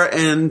there.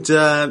 And,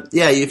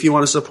 if you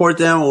want to support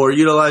them or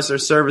utilize their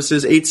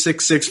services,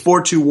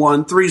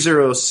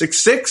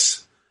 866-421-3066.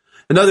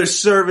 Another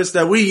service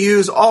that we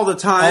use all the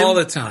time. All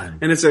the time.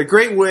 And it's a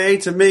great way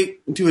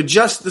to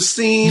adjust the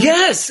scene.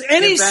 Yes,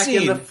 any get back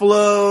scene. in the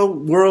flow,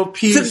 world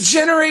peace. To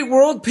generate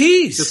world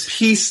peace. To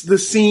peace the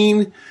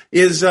scene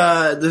is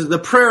the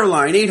prayer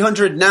line,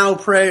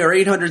 800-NOW-PRAY or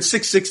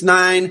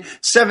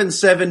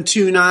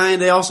 800-669-7729.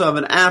 They also have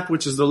an app,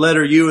 which is the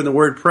letter U and the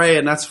word pray,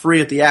 and that's free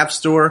at the App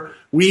Store.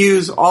 We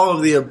use all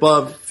of the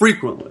above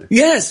frequently.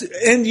 Yes,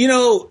 and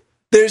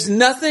there's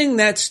nothing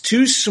that's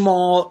too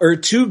small or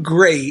too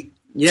great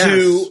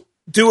to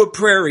do a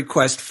prayer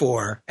request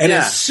for. And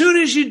as soon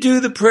as you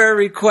do the prayer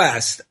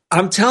request,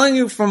 I'm telling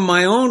you from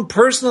my own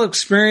personal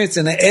experience,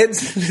 and Ed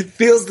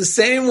feels the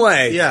same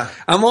way. Yeah.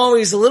 I'm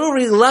always a little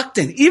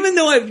reluctant, even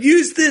though I've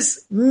used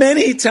this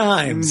many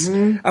times.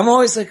 Mm-hmm. I'm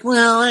always like,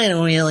 well, I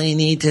don't really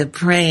need to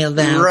pray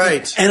about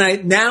it. And I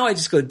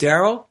just go,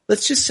 Daryl,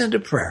 let's just send a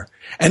prayer.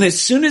 And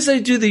as soon as I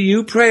do the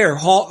You Pray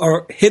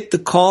or hit the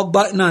call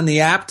button on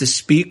the app to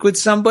speak with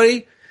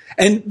somebody,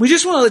 And we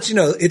just want to let you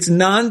know, it's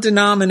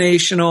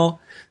non-denominational.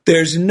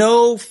 There's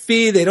no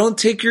fee. They don't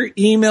take your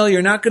email.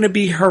 You're not going to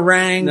be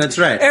harangued. That's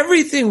right.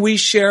 Everything we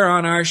share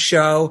on our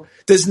show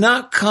does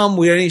not come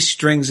with any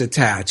strings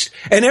attached.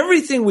 And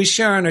everything we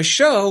share on our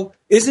show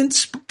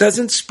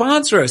doesn't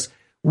sponsor us.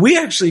 We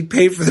actually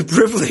pay for the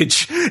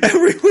privilege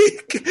every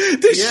week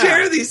to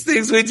share these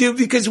things with you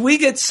because we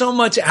get so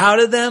much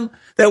out of them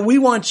that we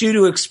want you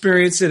to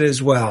experience it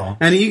as well.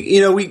 And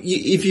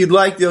if you'd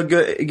like, they'll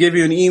give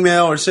you an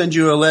email or send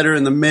you a letter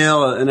in the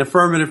mail, an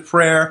affirmative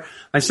prayer.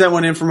 I sent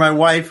one in for my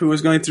wife who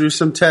was going through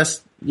some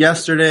tests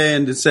yesterday,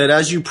 and it said,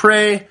 as you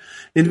pray,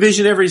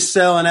 envision every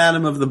cell and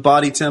atom of the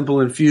body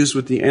temple infused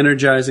with the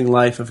energizing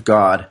life of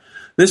God.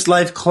 This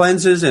life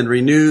cleanses and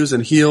renews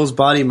and heals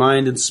body,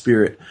 mind, and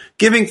spirit.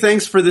 Giving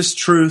thanks for this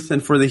truth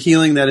and for the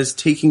healing that is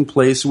taking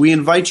place, we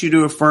invite you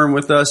to affirm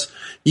with us,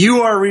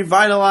 you are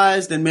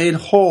revitalized and made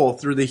whole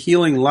through the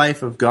healing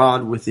life of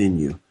God within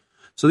you.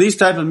 So these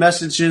type of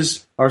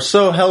messages are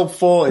so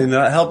helpful in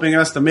helping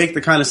us to make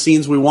the kind of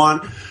scenes we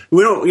want.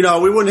 We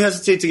wouldn't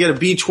hesitate to get a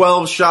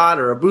B12 shot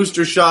or a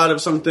booster shot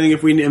of something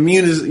if we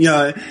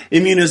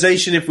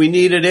immunization if we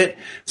needed it.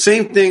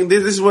 Same thing.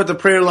 This is what the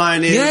prayer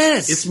line is.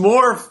 Yes. It's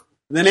more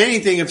than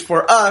anything. It's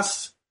for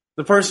us,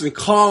 the person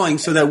calling,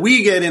 so that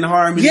we get in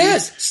harmony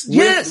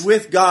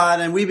with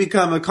God and we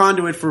become a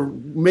conduit for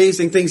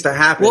amazing things to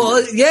happen.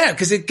 Well, yeah,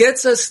 because it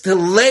gets us to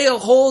lay a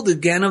hold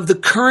again of the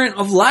current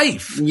of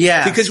life.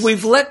 Yeah. Because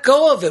we've let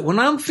go of it. When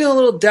I'm feeling a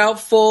little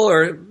doubtful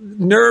or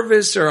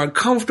nervous or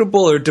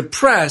uncomfortable or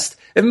depressed,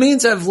 it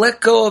means I've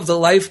let go of the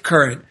life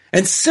current.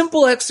 And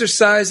simple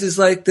exercises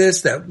like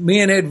this that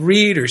me and Ed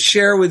read or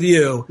share with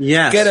you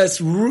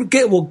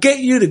will get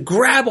you to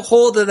grab a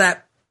hold of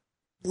that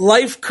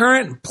life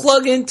current and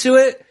plug into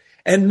it,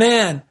 and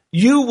man,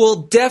 you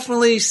will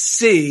definitely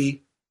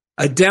see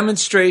a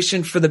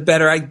demonstration for the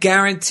better. I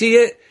guarantee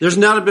it. There's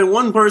not been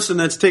one person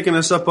that's taken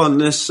us up on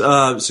this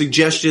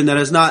suggestion that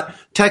has not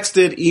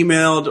texted,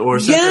 emailed,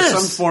 or sent us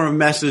some form of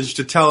message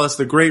to tell us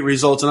the great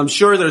results. And I'm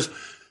sure there's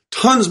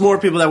tons more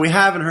people that we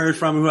haven't heard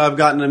from who have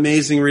gotten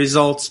amazing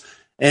results.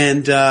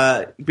 And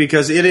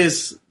because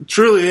it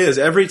truly is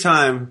every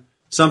time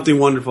something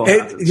wonderful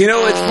happens. You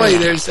know, it's funny.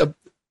 There's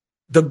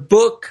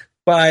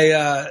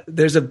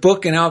there's a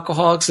book in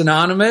Alcoholics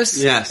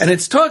Anonymous, and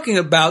it's talking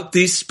about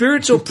these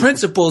spiritual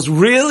principles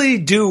really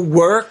do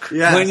work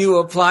when you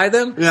apply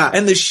them.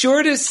 And the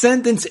shortest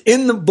sentence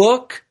in the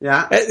book,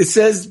 it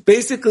says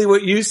basically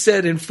what you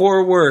said in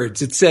 4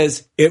 words. It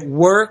says, it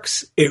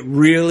works, it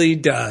really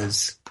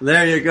does.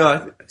 There you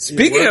go.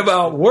 Speaking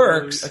about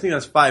works. I think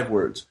that's 5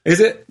 words.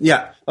 Is it?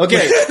 Yeah.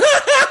 Okay.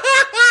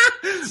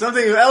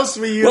 Something else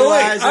we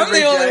utilize. I'm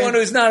the only one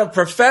who's not a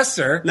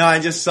professor. No, I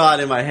just saw it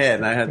in my head,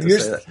 and I had to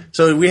say that.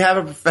 So we have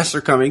a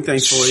professor coming,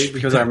 thankfully,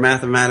 because our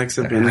mathematics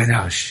have been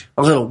a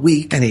little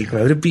weak. And he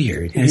grows a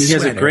beard. And he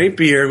has a great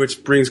beard,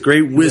 which brings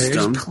great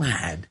wisdom.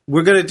 Plaid.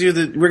 We're going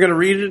to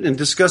read it and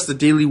discuss the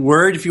daily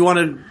word. If you want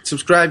to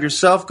subscribe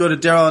yourself, go to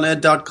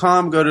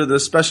DarylAndEd.com. Go to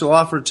the special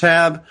offer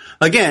tab.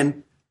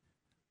 Again,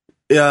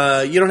 you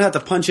don't have to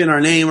punch in our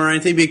name or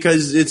anything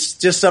because it's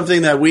just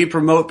something that we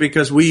promote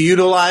because we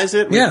utilize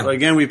it.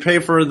 Again, we pay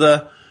for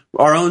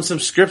our own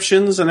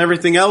subscriptions and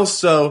everything else.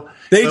 So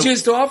they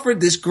just offered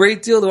this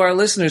great deal to our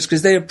listeners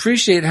because they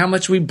appreciate how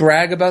much we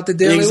brag about the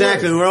Daily Word.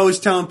 Exactly. We're always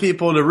telling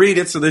people to read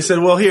it. So they said,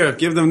 well, here,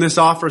 give them this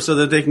offer so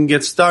that they can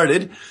get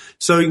started.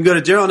 So you can go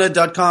to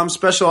DarylAndEd.com,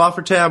 special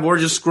offer tab, or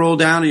just scroll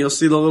down and you'll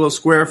see the little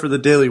square for the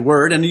Daily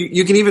Word. And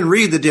you can even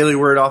read the Daily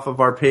Word off of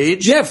our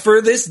page. Yeah,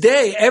 for this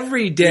day,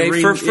 every day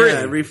for free.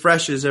 Yeah, it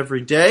refreshes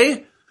every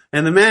day.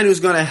 And the man who's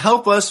going to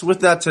help us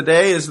with that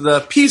today is the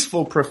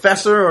peaceful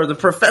professor, or the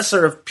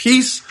professor of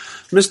peace,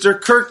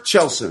 Mr. Kirk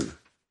Chelson.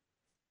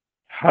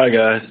 Hi,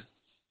 guys.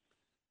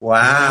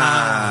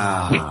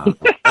 Wow.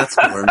 That's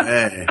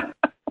gourmet.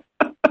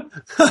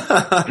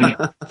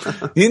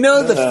 You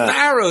know, the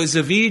pharaohs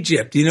of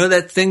Egypt, you know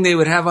that thing they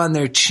would have on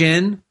their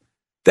chin?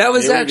 That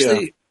was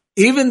actually,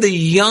 even the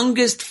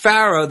youngest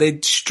pharaoh,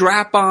 they'd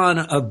strap on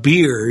a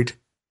beard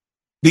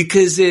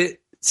because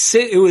it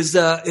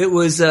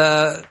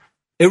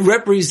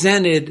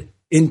represented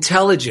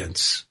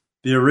intelligence.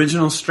 The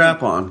original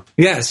strap-on.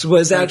 Yes,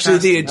 was fantastic.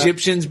 Actually the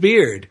Egyptian's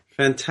beard.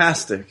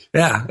 Fantastic.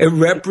 Yeah, it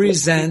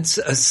represents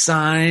a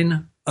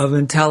sign of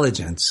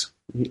intelligence.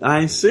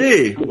 I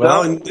see.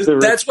 Well,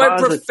 that's why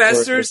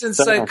professors and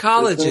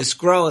psychologists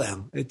grow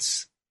them.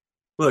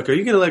 Look, are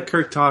you going to let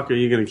Kirk talk, or are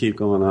you going to keep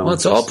going on? Well,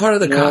 it's all part of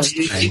the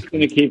costume. He's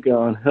going to keep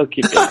going. He'll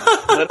keep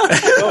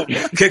going.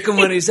 Kick him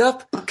when he's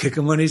up, kick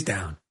him when he's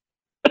down.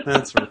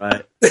 That's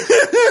right.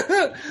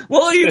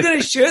 Well, are you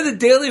going to share the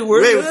Daily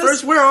Word with us?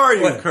 First, where are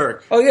you,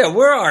 Kirk? Oh, yeah,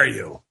 where are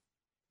you?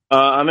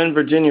 I'm in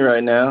Virginia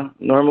right now.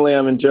 Normally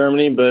I'm in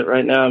Germany, but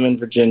right now I'm in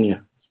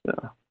Virginia.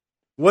 So.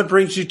 What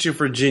brings you to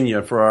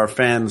Virginia for our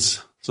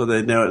fans so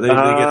they know?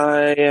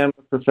 I am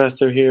a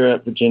professor here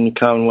at Virginia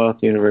Commonwealth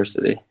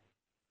University.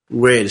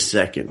 Wait a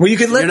second. Well, you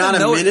can let You're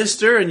not a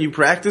minister and you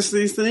practice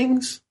these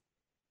things?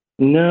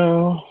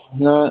 No,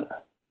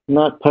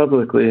 not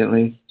publicly at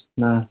least.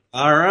 No.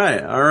 All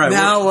right.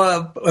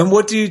 Now, and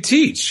what do you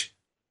teach?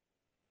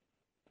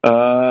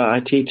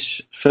 I teach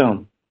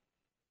film,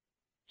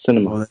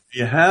 cinema. Well, there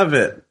you have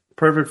it.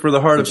 Perfect for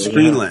the heart of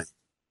screenland.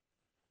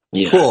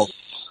 Yes. Cool.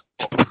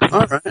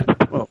 All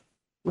right. Well,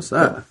 what's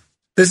that?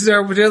 This is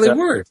our daily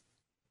word.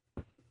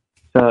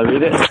 Shall I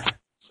read it?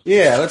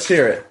 Yeah, let's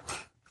hear it.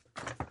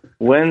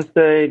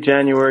 Wednesday,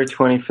 January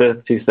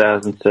 25th,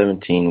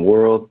 2017.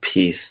 World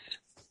Peace.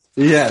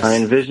 Yes. I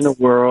envision a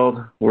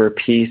world where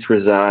peace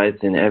resides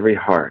in every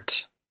heart.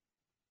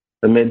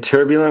 Amid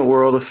turbulent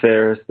world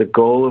affairs, the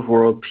goal of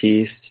world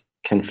peace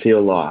can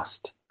feel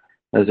lost,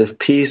 as if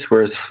peace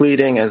were as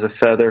fleeting as a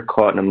feather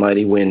caught in a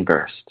mighty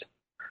windburst.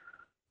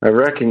 I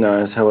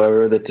recognize,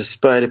 however, that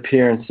despite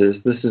appearances,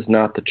 this is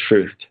not the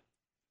truth.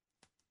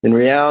 In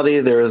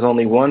reality, there is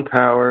only one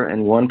power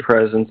and one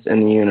presence in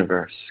the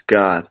universe,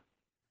 God.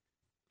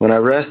 When I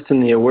rest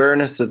in the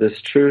awareness of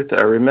this truth,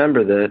 I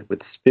remember that,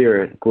 with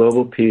spirit,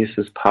 global peace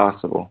is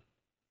possible.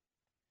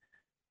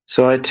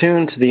 So I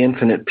tune to the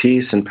infinite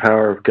peace and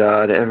power of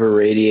God ever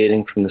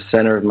radiating from the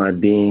center of my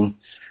being,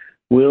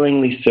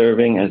 willingly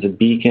serving as a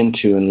beacon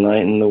to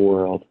enlighten the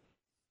world.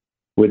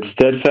 With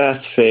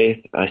steadfast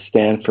faith, I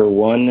stand for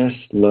oneness,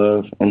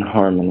 love, and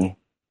harmony.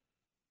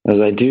 As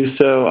I do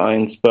so, I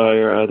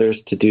inspire others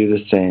to do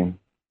the same.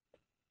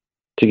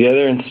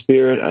 Together in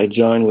spirit, I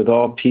join with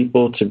all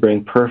people to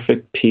bring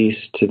perfect peace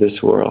to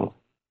this world.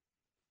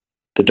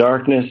 The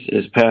darkness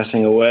is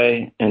passing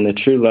away, and the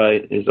true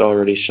light is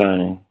already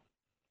shining.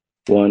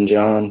 1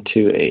 John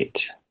 2:8.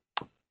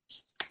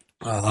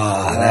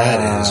 Oh,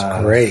 that is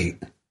great.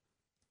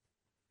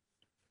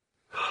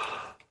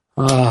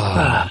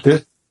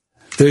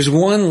 There's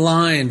one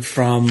line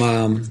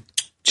from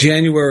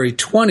January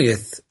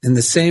 20th in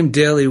the same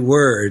daily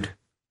word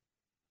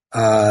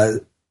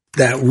that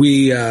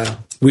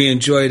we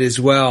enjoyed as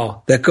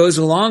well that goes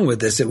along with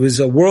this. It was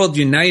a World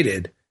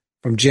United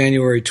from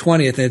January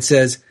 20th, and it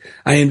says,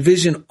 I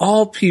envision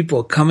all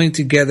people coming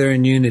together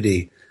in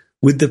unity.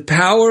 With the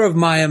power of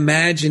my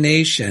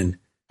imagination,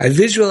 I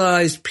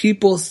visualized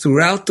people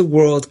throughout the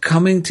world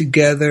coming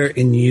together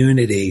in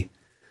unity.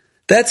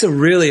 That's a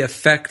really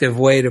effective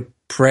way to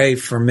pray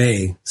for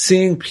me.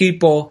 Seeing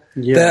people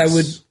that I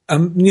would,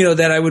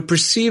 that I would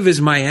perceive as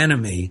my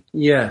enemy.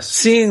 Yes.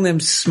 Seeing them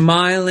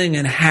smiling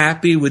and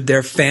happy with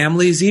their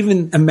families,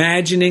 even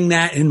imagining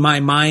that in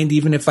my mind,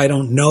 even if I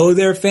don't know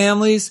their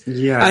families.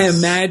 Yes. I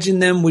imagine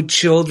them with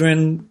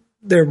children,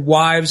 their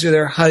wives or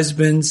their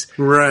husbands.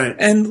 Right.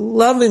 And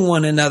loving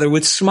one another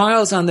with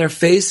smiles on their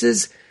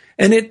faces.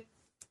 And it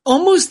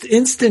almost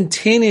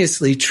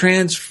instantaneously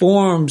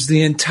transforms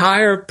the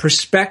entire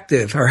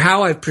perspective or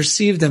how I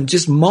perceived them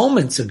just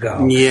moments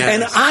ago. Yes.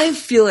 And I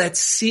feel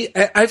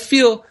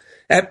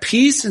at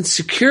peace and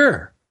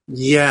secure.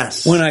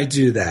 Yes. When I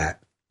do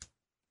that.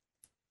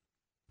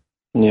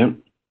 Yep.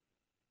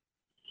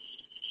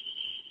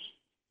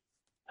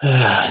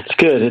 It's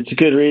good. It's a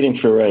good reading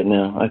for right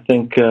now. I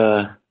think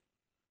the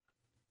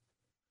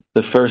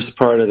first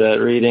part of that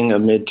reading,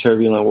 amid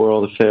turbulent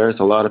world affairs,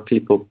 a lot of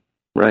people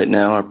right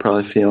now are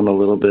probably feeling a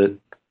little bit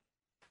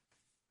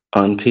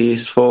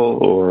unpeaceful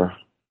or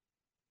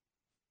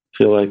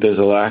feel like there's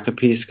a lack of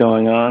peace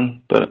going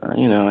on. But,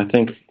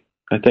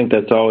 I think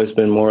that's always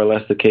been more or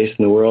less the case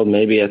in the world,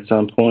 maybe at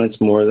some points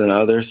more than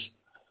others.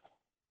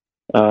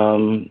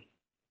 But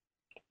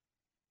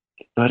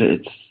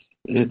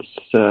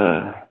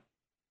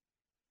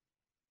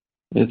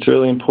it's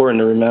really important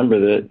to remember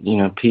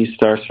that, peace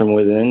starts from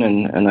within,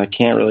 and I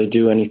can't really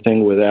do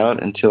anything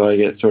without until I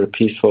get sort of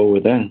peaceful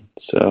within.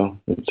 So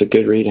it's a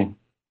good reading.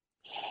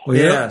 Well,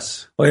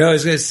 yes. I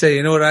was going to say,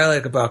 you know what I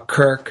like about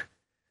Kirk?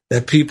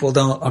 That people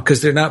don't,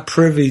 because they're not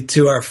privy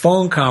to our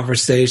phone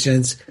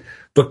conversations,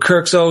 but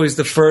Kirk's always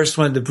the first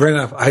one to bring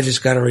up, I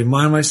just got to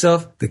remind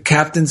myself, the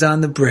captain's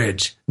on the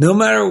bridge. No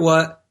matter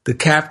what, the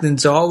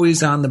captain's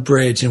always on the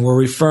bridge, and we're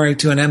referring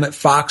to an Emmett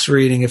Fox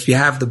reading if you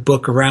have the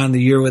book Around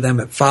the Year with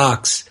Emmett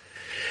Fox.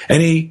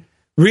 And he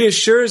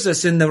reassures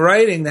us in the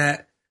writing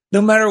that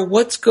no matter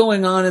what's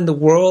going on in the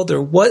world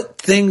or what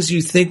things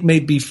you think may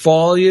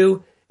befall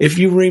you, if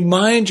you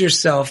remind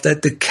yourself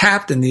that the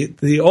captain,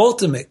 the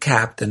ultimate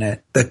captain,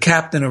 the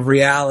captain of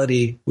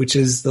reality, which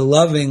is the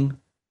loving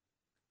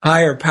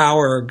higher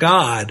power or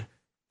God,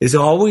 is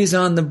always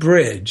on the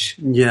bridge.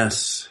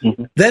 Yes.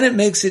 Then it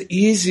makes it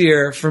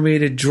easier for me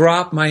to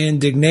drop my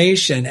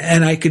indignation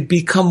and I could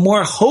become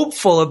more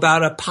hopeful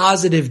about a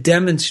positive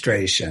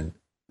demonstration.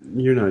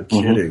 You're not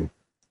kidding.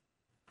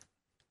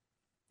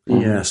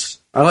 Yes.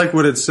 I like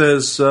what it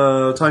says,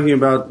 talking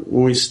about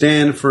when we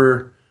stand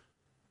for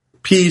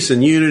peace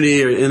and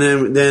unity,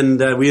 and then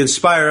that we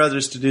inspire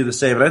others to do the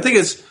same. But I think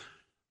it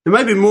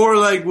might be more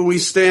like when we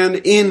stand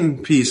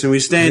in peace and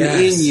we stand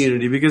in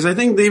unity, because I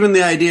think even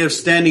the idea of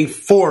standing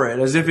for it,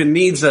 as if it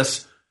needs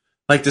us,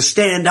 like, to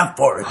stand up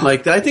for it,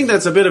 like, I think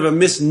that's a bit of a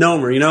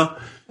misnomer,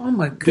 Oh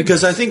my goodness.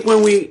 Because I think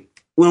when we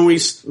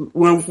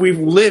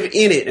live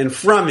in it and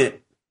from it,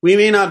 we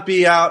may not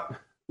be out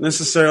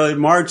necessarily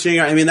marching.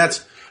 I mean,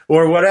 that's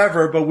or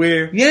whatever, but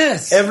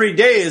every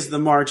day is the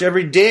march.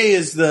 Every day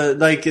is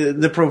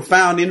the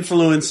profound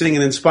influencing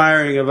and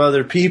inspiring of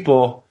other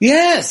people.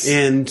 Yes.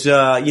 And,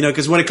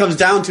 because when it comes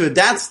down to it,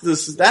 that's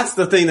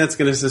the thing that's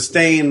going to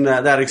sustain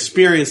that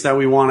experience that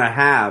we want to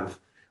have,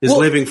 is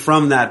living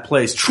from that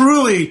place.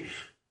 Truly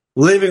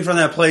living from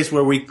that place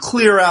where we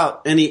clear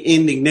out any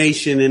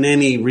indignation and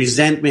any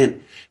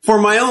resentment for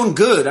my own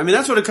good. I mean,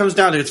 that's what it comes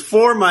down to. It's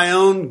for my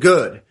own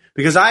good.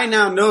 Because I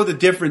now know the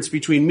difference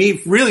between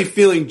me really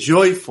feeling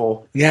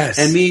joyful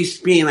and me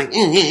being like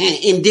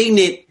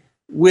indignant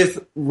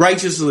with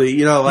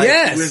righteously,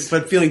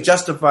 but feeling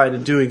justified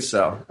in doing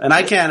so. And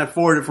I can't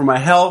afford it for my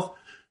health,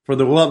 for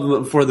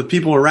the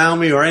people around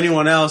me, or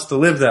anyone else to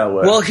live that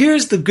way. Well,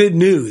 here's the good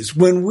news.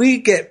 When we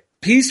get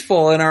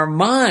peaceful in our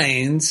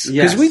minds,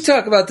 because we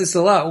talk about this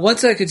a lot,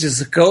 once I could just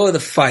let go of the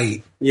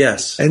fight.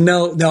 Yes. And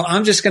no,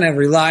 I'm just going to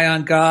rely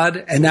on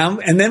God. And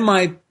then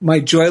my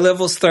joy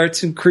level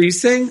starts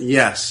increasing.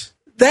 Yes.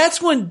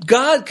 That's when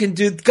God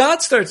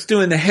starts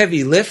doing the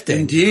heavy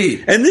lifting.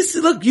 Indeed. And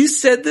look, you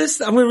said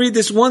this. I'm going to read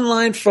this one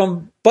line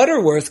from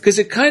Butterworth because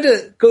it kind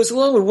of goes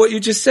along with what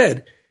you just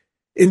said.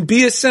 In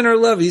Be a Center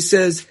of Love, he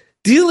says,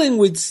 be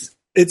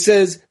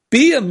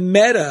a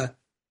meta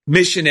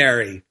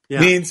missionary. Yeah.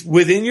 Means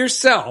within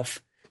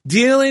yourself,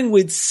 dealing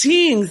with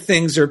seeing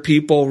things or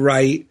people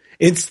right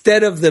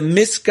instead of the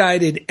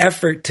misguided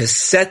effort to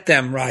set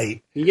them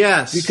right.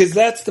 Yes. Because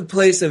that's the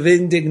place of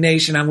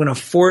indignation. I'm going to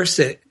force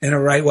it in a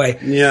right way.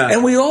 Yeah.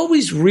 And we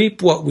always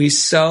reap what we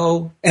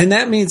sow. And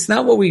that means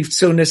not what we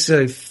sow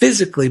necessarily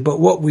physically, but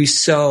what we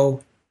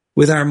sow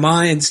with our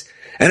minds.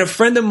 And a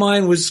friend of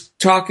mine was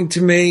talking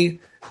to me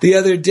the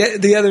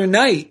other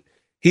night.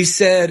 He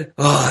said,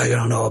 I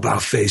don't know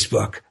about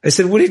Facebook. I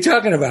said, what are you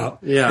talking about?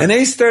 Yeah. And then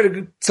he started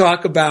to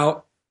talk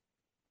about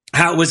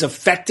how it was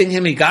affecting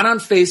him. He got on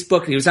Facebook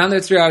and he was on there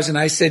 3 hours. And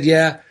I said,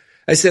 yeah.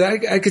 I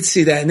said, I could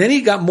see that. And then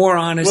he got more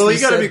honest. Well, you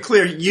got to be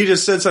clear. You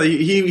just said something.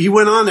 He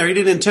went on there. He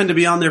didn't intend to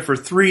be on there for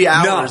 3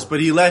 hours, but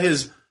he let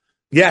his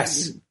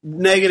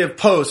negative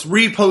posts,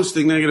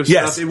 reposting negative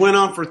stuff. It went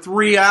on for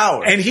 3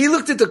 hours. And he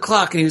looked at the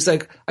clock and he was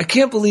like, I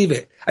can't believe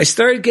it. I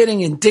started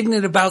getting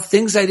indignant about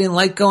things I didn't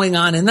like going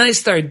on. And then I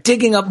started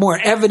digging up more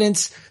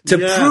evidence to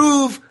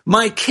prove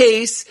my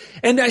case.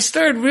 And I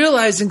started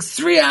realizing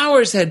 3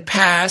 hours had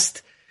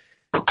passed.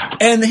 But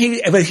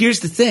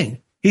here's the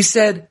thing. He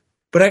said,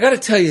 but I got to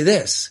tell you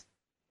this.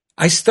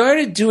 I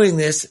started doing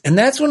this. And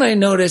that's when I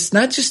noticed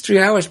not just 3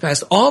 hours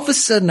passed. All of a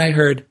sudden I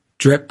heard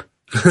drip,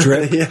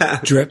 drip,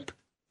 drip,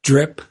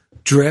 drip,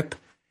 drip.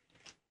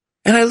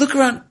 And I look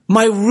around,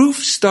 my roof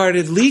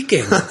started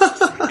leaking.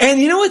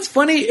 And you know what's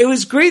funny? It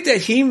was great that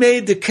he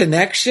made the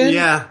connection.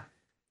 Yeah.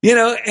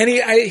 And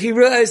he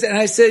realized, and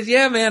I said,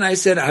 yeah, man, I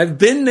said, I've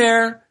been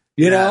there.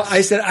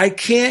 I said, I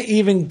can't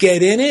even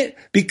get in it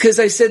because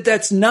I said,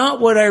 that's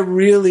not what I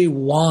really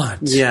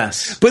want.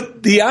 Yes.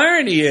 But the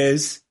irony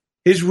is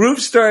his roof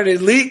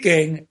started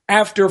leaking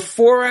after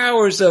 4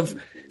 hours of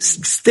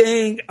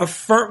staying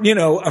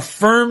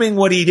affirming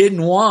what he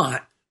didn't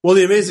want. Well,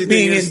 the amazing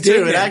thing is,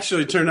 too, it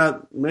actually turned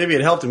out maybe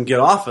it helped him get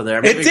off of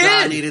there. Maybe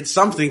God needed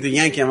something to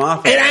yank him off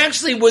of it. It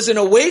actually was an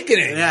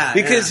awakening. Yeah,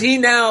 because he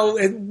now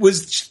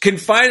was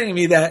confiding in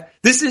me that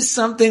this is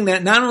something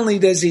that not only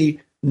does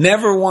he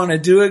never want to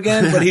do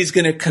again, but he's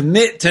going to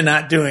commit to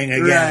not doing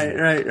again.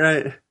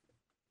 Right.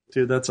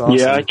 Dude, that's awesome.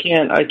 Yeah,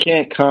 I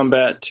can't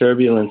combat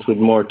turbulence with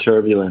more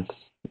turbulence,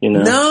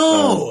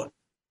 No!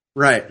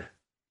 Right.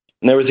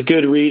 And there was a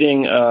good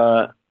reading,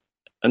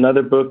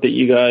 another book that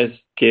you guys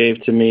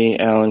gave to me,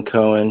 Alan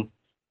Cohen,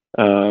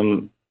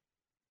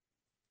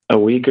 a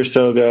week or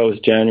so ago. It was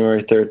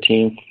January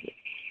 13th.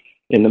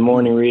 In the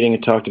morning reading,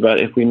 it talked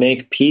about if we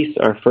make peace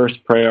our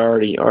first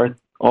priority,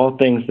 all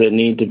things that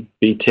need to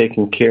be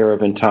taken care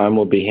of in time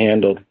will be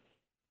handled.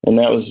 And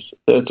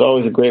that's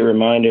always a great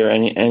reminder,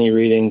 any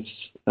readings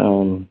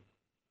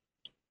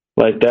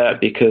like that,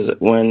 because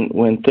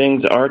when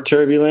things are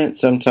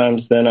turbulent,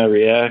 sometimes then I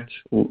react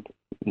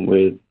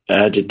with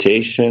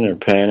agitation or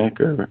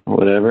panic or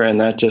whatever, and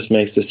that just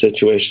makes the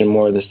situation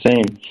more the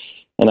same.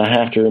 And I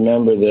have to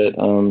remember that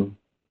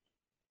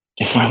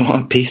if I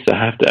want peace, I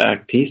have to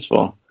act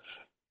peaceful.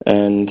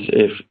 And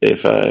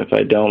if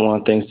I don't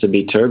want things to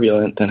be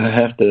turbulent, then I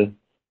have to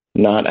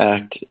not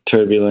act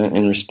turbulent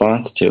in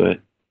response to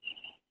it.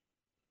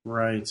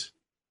 Right.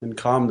 And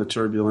calm the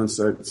turbulence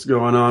that's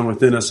going on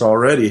within us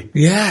already.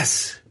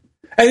 Yes.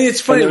 I mean,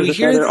 it's funny.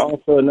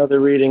 Also another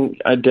reading.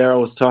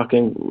 Daryl was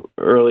talking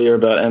earlier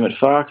about Emmett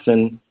Fox,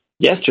 and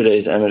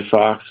yesterday's Emmett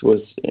Fox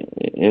was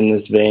in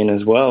this vein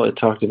as well. It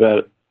talked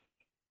about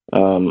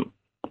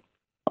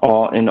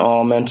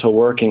all mental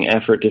working,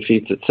 effort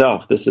defeats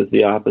itself. This is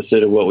the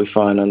opposite of what we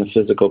find on the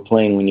physical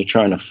plane. When you're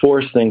trying to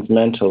force things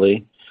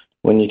mentally,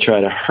 when you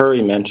try to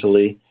hurry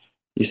mentally,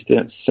 you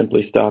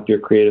simply stop your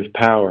creative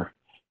power.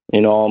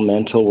 In all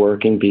mental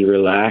working, be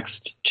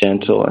relaxed,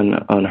 gentle,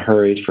 and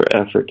unhurried, for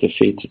effort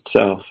defeats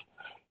itself.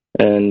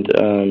 And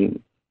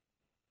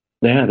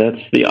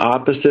that's the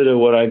opposite of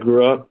what I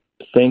grew up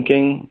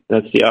thinking.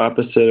 That's the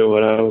opposite of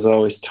what I was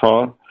always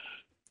taught.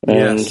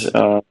 And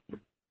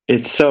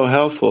it's so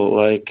helpful.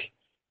 Like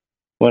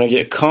when I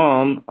get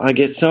calm, I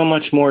get so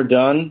much more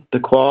done.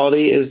 The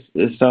quality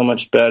is so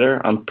much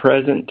better. I'm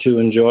present to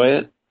enjoy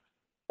it.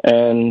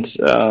 And,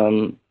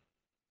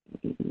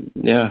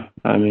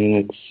 I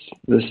mean,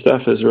 this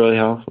stuff is really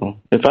helpful.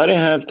 If I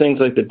didn't have things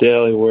like the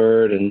Daily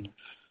Word and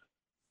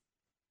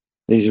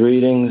these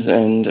readings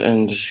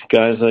and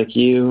guys like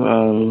you,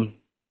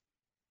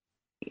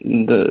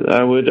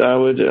 I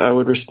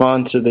would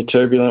respond to the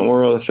turbulent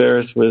world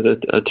affairs with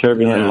a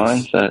turbulent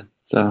mindset.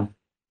 So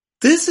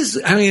this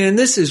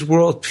is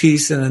world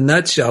peace in a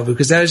nutshell,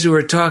 because as you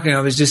were talking,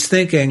 I was just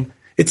thinking,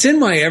 it's in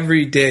my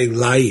everyday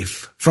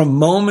life, from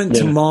moment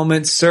to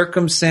moment,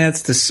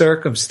 circumstance to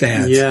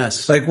circumstance.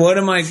 Yes. Like, what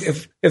am I,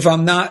 if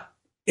I'm not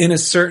in a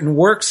certain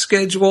work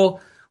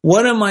schedule,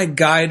 what am I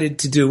guided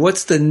to do?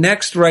 What's the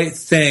next right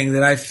thing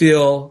that I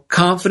feel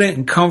confident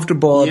and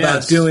comfortable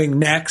about doing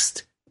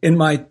next in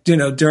my,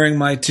 during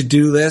my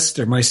to-do list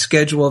or my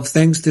schedule of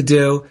things to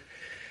do?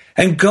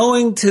 And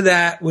going to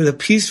that with a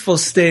peaceful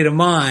state of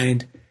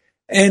mind,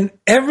 and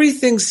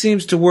everything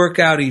seems to work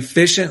out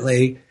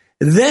efficiently.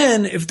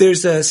 Then if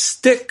there's a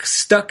stick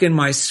stuck in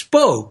my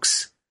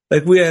spokes,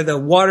 like we had a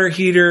water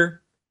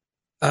heater,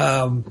 we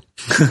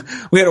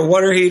had a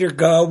water heater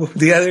go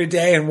the other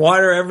day and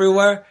water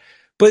everywhere,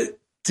 but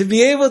to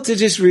be able to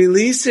just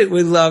release it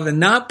with love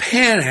and not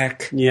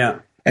panic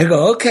and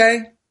go,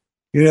 okay,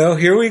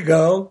 here we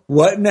go.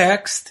 What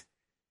next?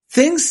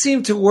 Things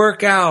seem to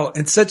work out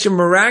in such a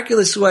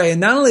miraculous way.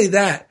 And not only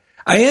that,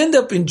 I end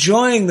up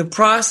enjoying the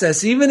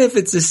process, even if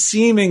it's a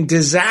seeming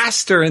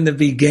disaster in the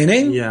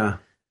beginning. Yeah.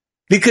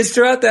 Because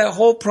throughout that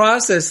whole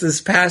process this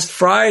past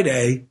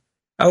Friday,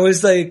 I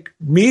was like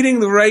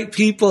meeting the right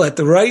people at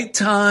the right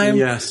time.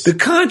 Yes. The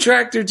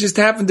contractor just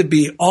happened to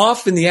be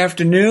off in the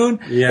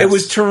afternoon. Yes. It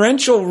was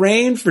torrential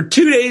rain for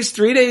 2 days,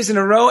 3 days in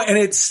a row, and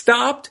it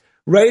stopped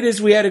right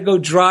as we had to go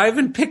drive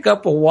and pick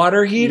up a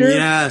water heater.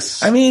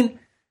 Yes. I mean,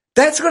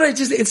 that's what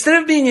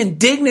instead of being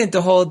indignant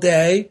the whole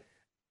day,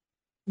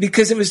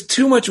 because it was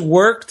too much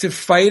work to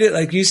fight it,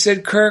 like you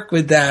said, Kirk,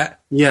 with that.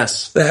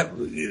 Yes. That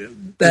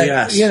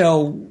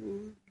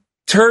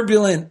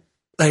turbulent,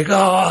 like,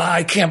 oh,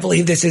 I can't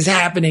believe this is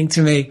happening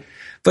to me.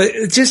 But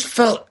it just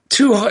felt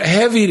too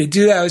heavy to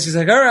do that. I was just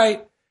like, all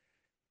right.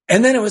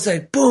 And then it was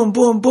like, boom,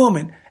 boom,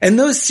 boom.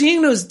 And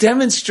seeing those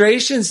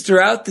demonstrations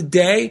throughout the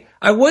day,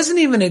 I wasn't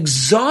even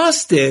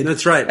exhausted.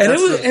 That's right.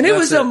 And it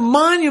was a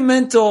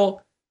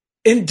monumental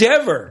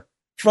endeavor,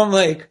 from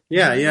like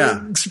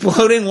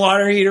exploding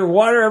water heater,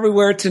 water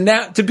everywhere,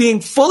 to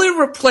being fully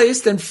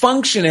replaced and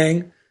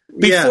functioning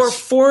before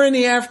 4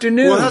 p.m.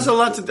 Well, it has a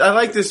lot I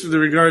like this with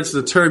regards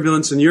to the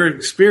turbulence and your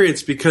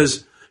experience, because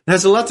it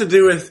has a lot to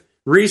do with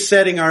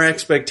resetting our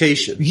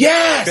expectation.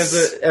 Yes!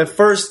 Because at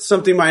first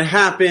something might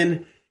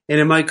happen and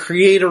it might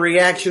create a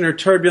reaction or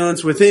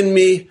turbulence within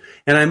me,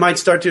 and I might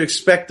start to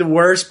expect the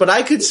worst, but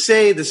I could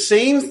say the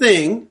same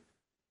thing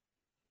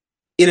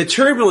in a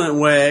turbulent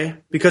way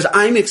because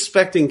I'm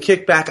expecting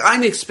kickback,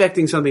 I'm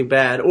expecting something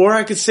bad, or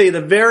I could say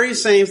the very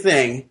same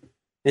thing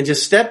and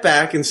just step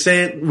back and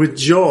say it with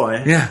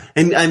joy. Yeah.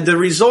 And the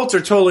results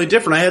are totally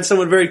different. I had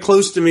someone very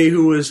close to me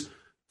who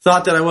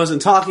thought that I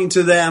wasn't talking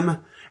to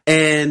them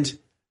and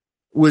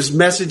was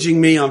messaging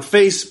me on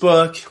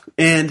Facebook.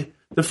 And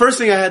the first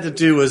thing I had to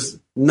do was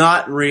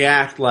not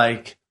react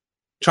like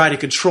try to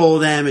control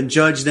them and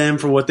judge them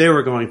for what they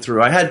were going through.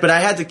 But I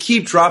had to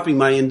keep dropping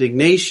my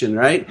indignation,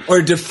 right?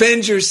 Or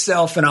defend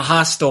yourself in a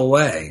hostile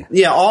way.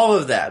 Yeah, all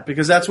of that,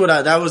 because that's what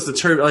that was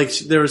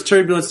there was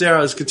turbulence there.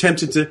 I was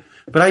tempted to,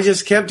 but I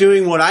just kept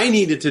doing what I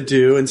needed to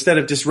do instead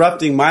of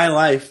disrupting my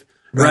life,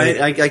 right?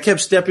 I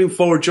kept stepping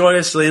forward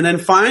joyously. And then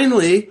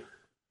finally,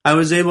 I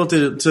was able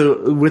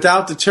to,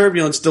 without the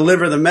turbulence,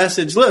 deliver the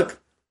message.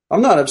 Look,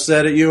 I'm not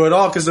upset at you at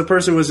all, because the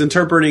person was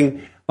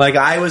interpreting like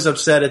I was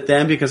upset at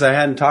them because I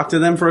hadn't talked to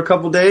them for a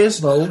couple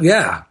days. Well,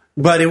 yeah.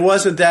 But it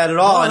wasn't that at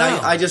all. And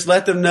I just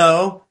let them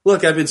know,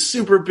 look, I've been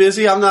super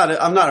busy. I'm not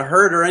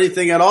hurt or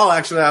anything at all.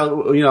 Actually,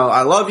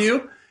 I love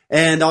you,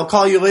 and I'll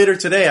call you later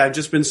today. I've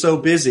just been so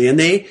busy.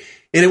 And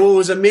what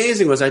was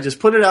amazing was I just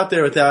put it out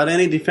there without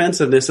any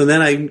defensiveness, and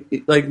then I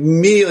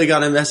immediately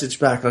got a message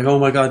back like, "Oh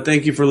my God,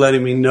 thank you for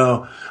letting me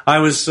know. I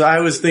was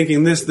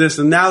thinking this,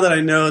 and now that I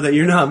know that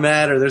you're not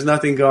mad or there's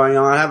nothing going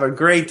on, have a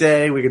great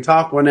day. We can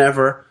talk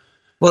whenever."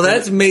 Well,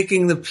 that's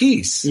making the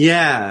peace.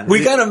 Yeah.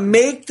 We got to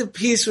make the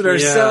peace with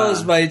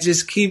ourselves by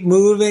just keep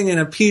moving in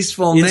a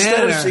peaceful manner.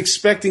 Instead of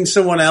expecting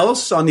someone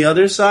else on the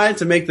other side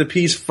to make the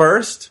peace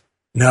first.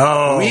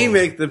 No. We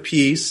make the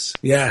peace.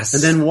 Yes.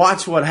 And then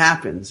watch what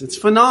happens. It's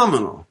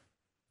phenomenal.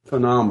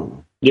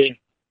 Phenomenal. Yeah.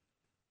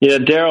 Yeah,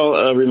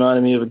 Daryl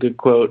reminded me of a good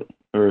quote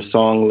or a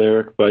song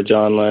lyric by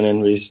John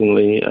Lennon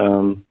recently.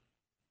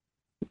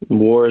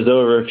 War is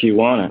over if you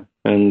want it.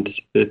 And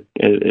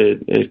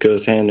it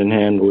goes hand in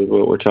hand with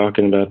what we're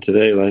talking about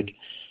today. Like,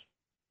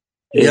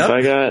 if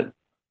I got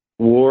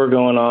war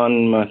going on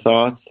in my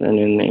thoughts and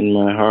in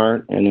my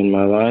heart and in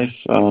my life,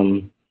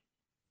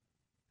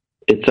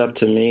 it's up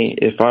to me.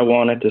 If I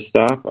want it to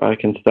stop, I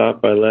can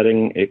stop by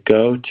letting it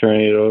go,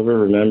 turning it over,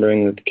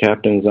 remembering that the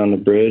captain's on the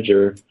bridge,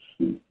 or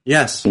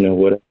Yes.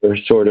 Whatever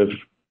sort of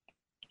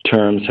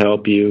terms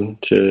help you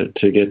to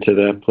get to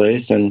that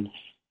place. And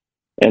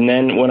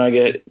then when I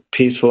get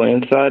peaceful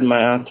inside,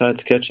 my outsides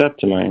catch up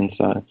to my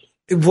insides.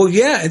 Well,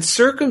 yeah, and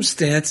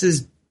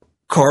circumstances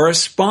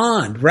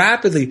correspond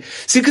rapidly.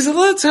 See, because a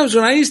lot of times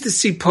when I used to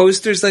see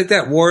posters like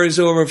that, war is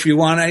over if you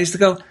want, I used to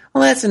go,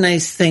 well, that's a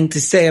nice thing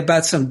to say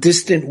about some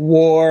distant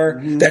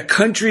war that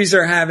countries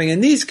are having,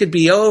 and these could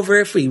be over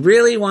if we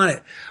really want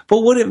it.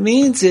 But what it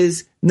means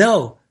is,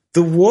 no,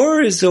 the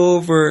war is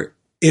over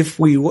if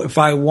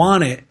I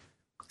want it.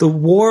 The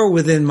war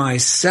within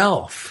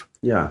myself.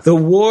 Yeah. The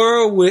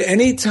war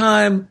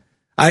anytime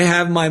I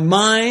have my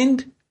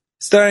mind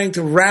starting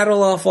to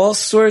rattle off all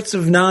sorts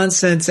of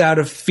nonsense out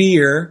of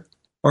fear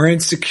or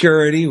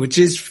insecurity, which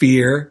is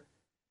fear,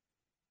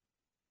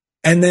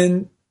 and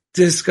then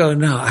just go,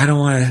 no, I don't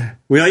want to.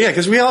 Well, yeah,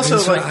 because we also,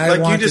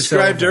 like you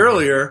described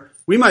earlier,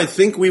 we might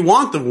think we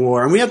want the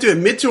war, and we have to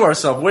admit to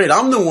ourselves, wait,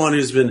 I'm the one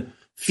who's been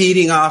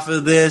feeding off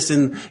of this,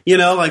 and,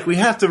 we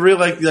have to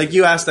really, like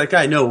you asked that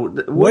guy, no,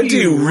 what do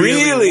you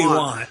really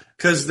want?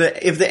 Because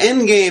if the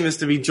end game is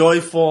to be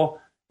joyful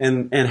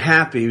and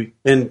happy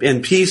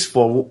and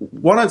peaceful,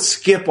 why not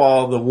skip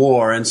all the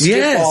war and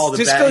skip all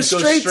the bad? Go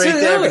straight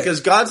there,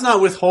 because God's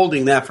not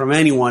withholding that from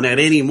anyone at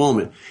any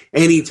moment,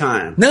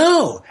 anytime.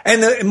 No,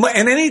 and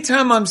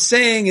anytime I'm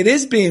saying it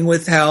is being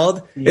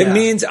withheld, it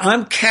means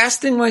I'm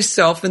casting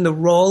myself in the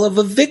role of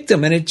a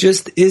victim, and it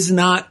just is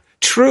not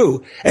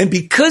true. And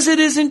because it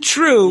isn't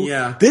true,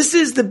 this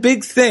is the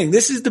big thing.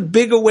 This is the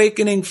big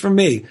awakening for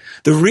me.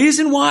 The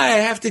reason why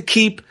I have to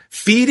keep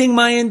feeding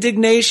my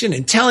indignation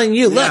and telling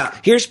you, look,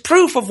 here's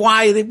proof of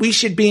why we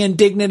should be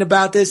indignant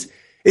about this.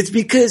 It's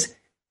because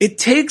it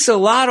takes a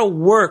lot of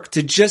work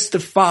to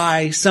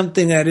justify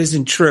something that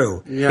isn't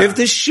true. Yeah. If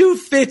the shoe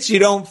fits, you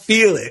don't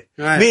feel it.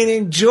 Right.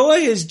 Meaning joy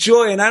is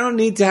joy, and I don't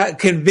need to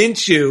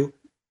convince you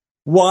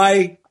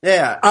why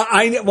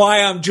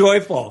why I'm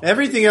joyful.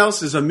 Everything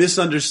else is a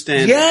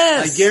misunderstanding.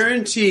 Yes. I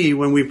guarantee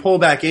when we pull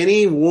back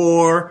any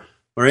war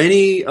or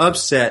any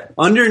upset,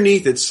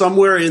 underneath it,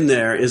 somewhere in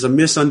there is a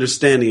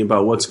misunderstanding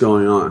about what's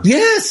going on.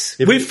 Yes.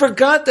 We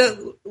forgot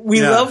that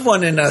we love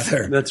one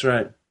another. That's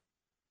right.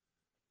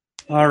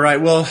 All right.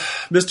 Well,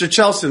 Mr.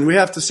 Chelson, we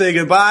have to say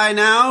goodbye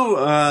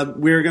now.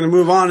 We're going to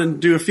move on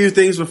and do a few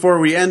things before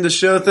we end the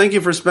show. Thank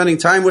you for spending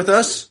time with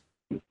us.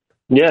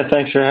 Yeah,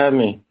 thanks for having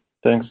me.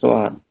 Thanks a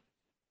lot.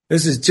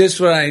 This is just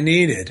what I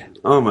needed.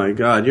 Oh, my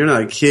God. You're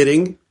not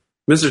kidding.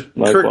 Mr.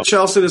 Kirk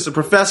Chelson is a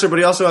professor, but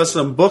he also has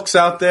some books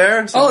out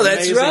there.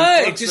 That's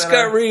right. Just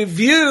got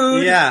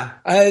reviewed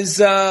as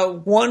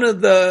one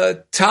of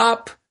the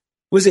top,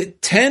 was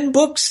it 10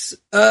 books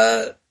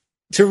to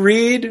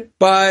read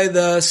by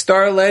the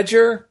Star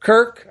Ledger,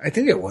 Kirk? I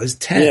think it was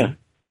 10.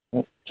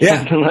 Yeah.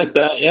 Something like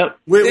that, yep.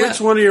 Which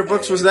one of your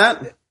books was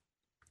that?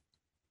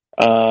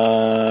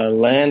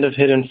 Land of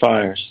Hidden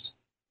Fires.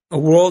 A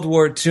World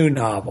War II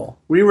novel.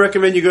 We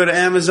recommend you go to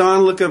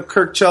Amazon, look up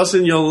Kirk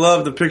Chelson. You'll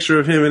love the picture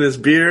of him and his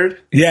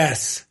beard.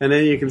 Yes. And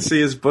then you can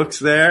see his books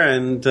there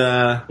and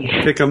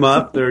pick them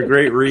up. They're a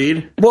great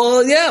read.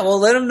 Well,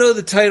 let him know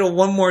the title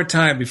one more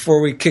time before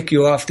we kick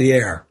you off the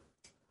air.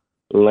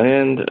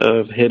 Land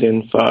of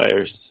Hidden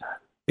Fires.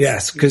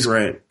 Yes, because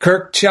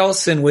Kirk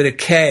Chelson with a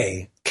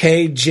K.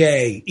 Kjelldsen.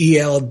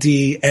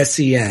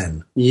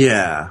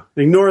 Yeah.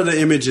 Ignore the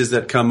images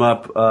that come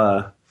up,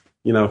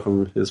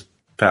 from his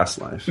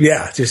past life.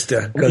 Yeah, just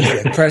go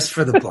there. Press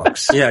for the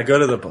books. Yeah, go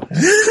to the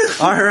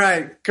books. All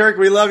right. Kirk,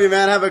 we love you,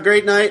 man. Have a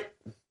great night.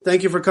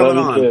 Thank you for coming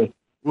on. Too.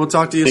 We'll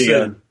talk to you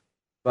soon.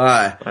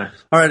 Bye.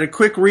 All right, a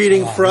quick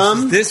reading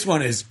from... This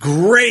one is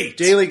great.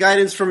 Daily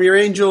Guidance from Your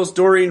Angels,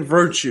 Doreen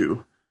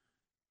Virtue.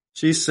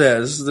 She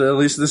says, at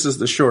least this is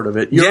the short of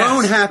it, your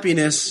own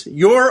happiness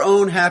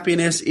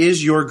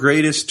is your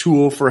greatest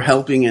tool for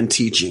helping and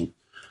teaching.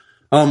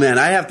 Oh, man,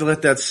 I have to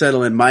let that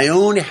settle in. My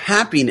own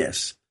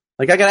happiness.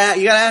 Like, you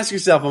gotta ask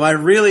yourself, am I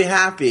really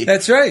happy?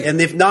 That's right. And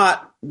if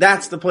not,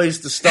 that's the place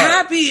to start.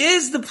 Happy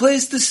is the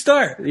place to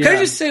start. Yeah. Can I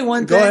just say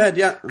one thing? Go ahead,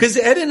 yeah. Because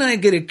Ed and I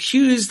get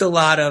accused a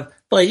lot of,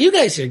 boy, you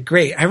guys are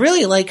great. I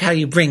really like how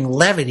you bring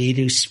levity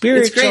to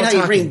spiritual It's great how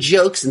you bring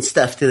jokes and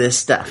stuff to this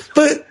stuff.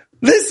 But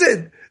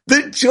listen,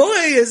 the joy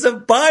is a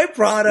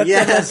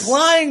byproduct of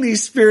applying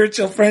these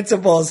spiritual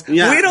principles.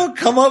 Yeah. We don't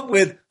come up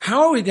with,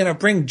 how are we going to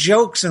bring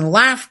jokes and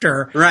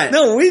laughter? Right.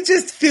 No, we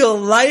just feel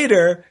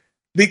lighter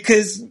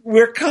because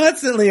we're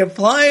constantly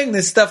applying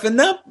this stuff. And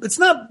it's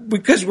not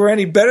because we're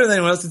any better than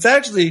anyone else. It's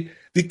actually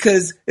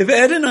because if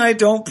Ed and I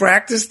don't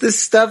practice this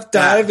stuff,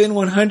 dive in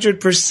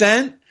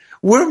 100%,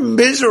 we're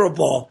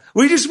miserable.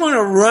 We just want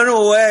to run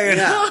away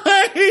and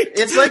hide.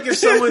 It's like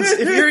if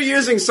you're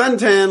using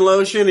suntan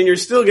lotion and you're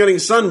still getting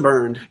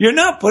sunburned. You're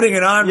not putting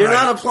it on You're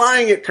not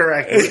applying it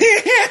correctly.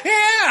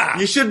 Yeah.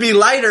 You should be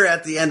lighter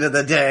at the end of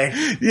the day.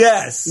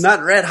 Yes.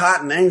 Not red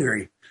hot and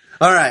angry.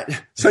 All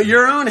right. So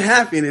your own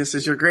happiness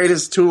is your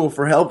greatest tool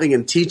for helping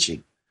and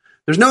teaching.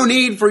 There's no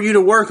need for you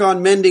to work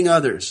on mending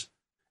others.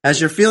 as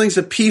your feelings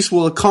of peace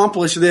will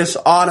accomplish this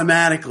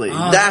automatically.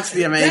 That's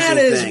the amazing thing.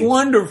 That is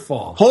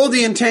wonderful. Hold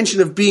the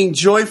intention of being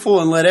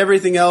joyful and let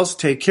everything else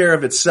take care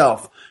of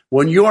itself.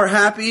 When you're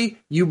happy,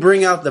 you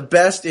bring out the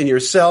best in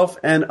yourself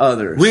and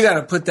others. We got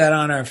to put that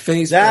on our Facebook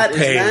page. That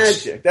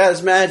is magic. That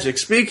is magic.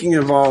 Speaking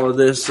of all of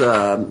this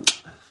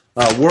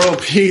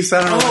world peace,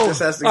 I don't know what this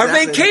has to our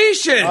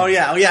vacation. Oh,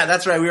 yeah,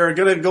 that's right. We were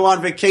going to go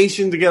on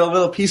vacation to get a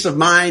little peace of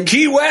mind.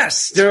 Key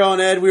West. Daryl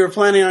and Ed, we were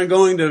planning on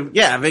going to,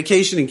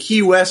 vacation in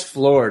Key West,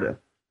 Florida.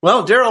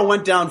 Well, Daryl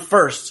went down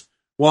first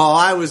while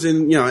I was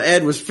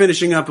Ed was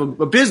finishing up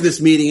a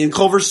business meeting in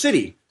Culver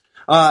City.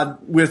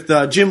 With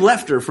Jim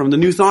Lefter from the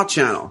New Thought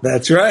Channel.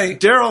 That's right.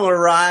 Daryl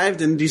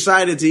arrived and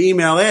decided to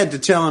email Ed to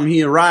tell him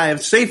he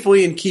arrived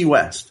safely in Key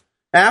West.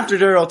 After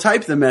Daryl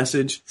typed the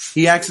message,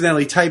 he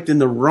accidentally typed in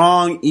the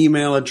wrong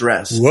email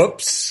address.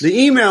 Whoops.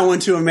 The email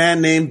went to a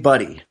man named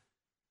Buddy.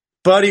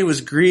 Buddy was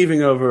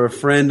grieving over a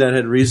friend that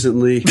had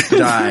recently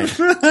died.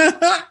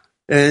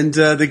 And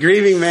the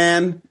grieving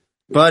man,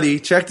 Buddy,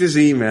 checked his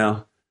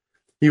email.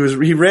 He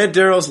read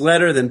Daryl's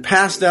letter, then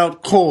passed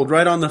out cold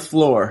right on the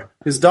floor.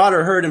 His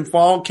daughter heard him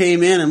fall,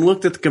 came in, and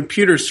looked at the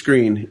computer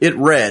screen. It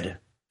read,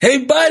 "Hey,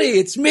 buddy,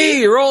 it's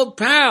me, your old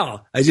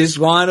pal. I just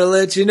wanted to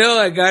let you know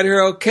I got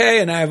here okay,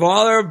 and I have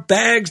all our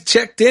bags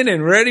checked in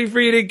and ready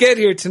for you to get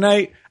here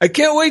tonight. I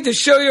can't wait to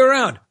show you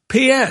around.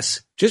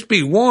 P.S. Just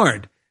be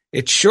warned,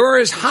 it sure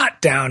is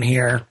hot down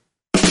here."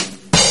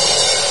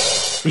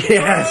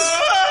 Yes.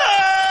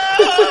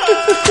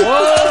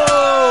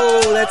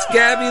 Whoa, that's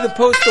Gabby the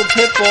Postal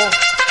Pitbull.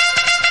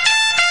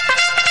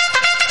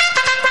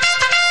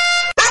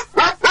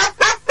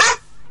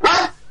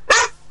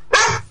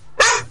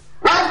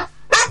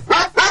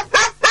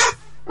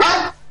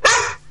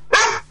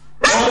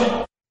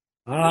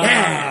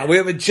 We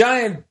have a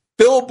giant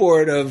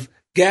billboard of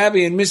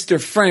Gabby and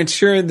Mr. French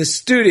here in the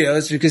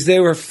studios because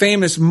they were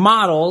famous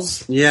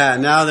models. Yeah,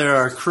 now they're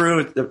our crew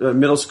at the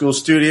middle school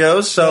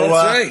studios. So that's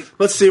right.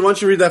 Let's see. Why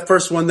don't you read that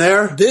first one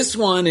there? This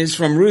one is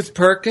from Ruth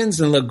Perkins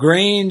in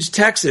LaGrange,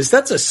 Texas.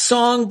 That's a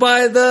song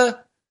by the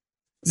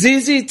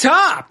ZZ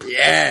Top.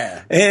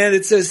 Yeah. And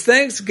it says,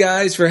 "Thanks,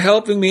 guys, for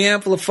helping me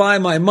amplify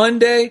my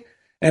Monday.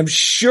 I'm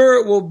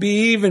sure it will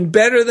be even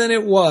better than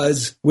it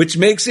was, which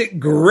makes it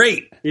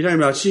great." You're talking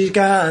about she's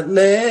got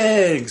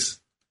legs.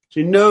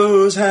 She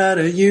knows how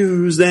to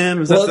use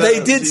them. Well,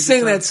 they did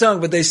sing that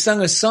song, but they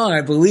sung a song, I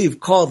believe,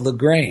 called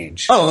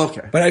LaGrange. Oh,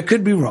 okay. But I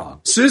could be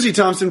wrong. Susie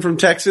Thompson from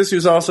Texas,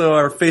 who's also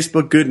our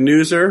Facebook Good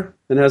Newser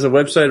and has a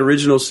website,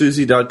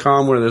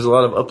 originalsusie.com, where there's a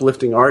lot of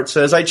uplifting art,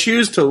 says, "I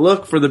choose to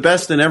look for the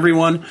best in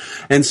everyone,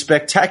 and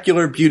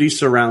spectacular beauty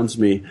surrounds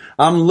me.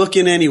 I'm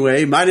looking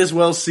anyway. Might as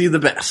well see the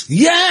best."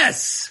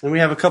 Yes! And we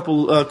have a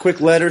couple quick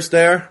letters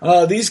there.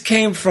 These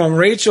came from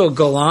Rachel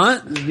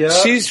Gallant. Yep.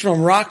 She's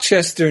from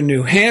Rochester,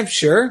 New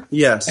Hampshire.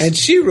 Yes. And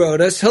she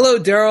wrote us, "Hello,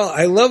 Daryl.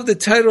 I love the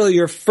title of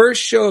your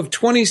first show of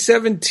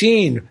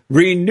 2017,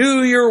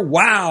 Renew Your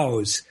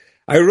Wows.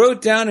 I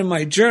wrote down in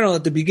my journal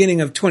at the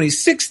beginning of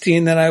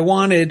 2016 that I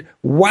wanted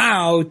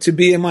wow to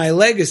be in my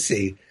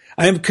legacy.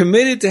 I am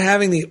committed to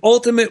having the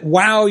ultimate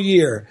wow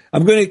year.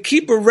 I'm going to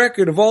keep a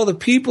record of all the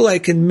people I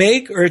can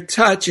make or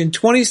touch in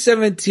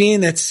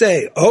 2017 that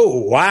say, oh,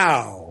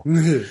 wow."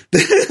 The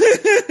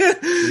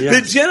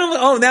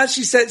gentleman, now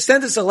she sent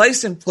us a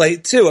license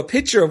plate too, a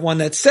picture of one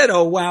that said,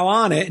 "oh, wow"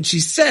 on it. And she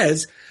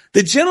says,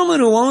 "The gentleman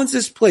who owns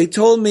this plate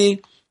told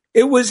me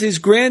it was his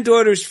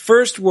granddaughter's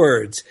first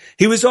words.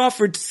 He was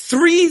offered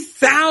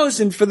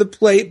 $3,000 for the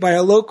plate by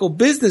a local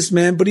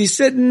businessman, but he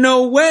said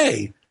no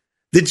way.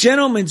 The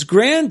gentleman's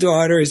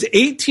granddaughter is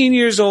 18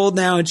 years old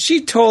now, and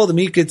she told him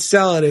he could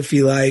sell it if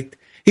he liked.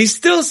 He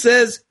still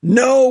says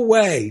no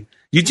way.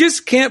 You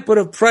just can't put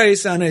a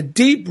price on a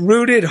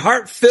deep-rooted,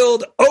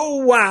 heart-filled,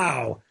 oh,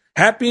 wow.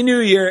 Happy New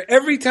Year.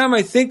 Every time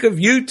I think of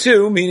you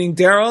two," meaning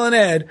Daryl and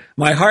Ed,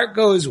 "my heart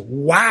goes,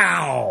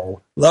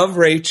 wow. Love,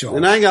 Rachel."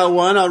 And I got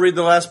one. I'll read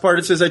the last part.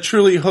 It says, "I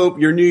truly hope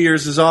your New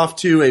Year's is off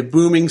to a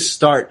booming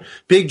start.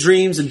 Big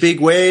dreams and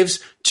big waves.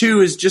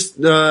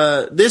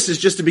 This is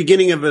just the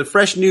beginning of a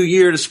fresh new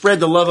year to spread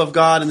the love of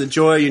God and the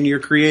joy in your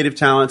creative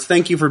talents.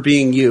 Thank you for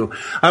being you."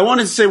 I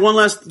wanted to say one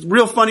last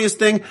real funniest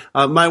thing.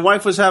 My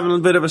wife was having a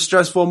bit of a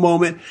stressful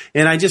moment,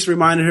 and I just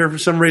reminded her, for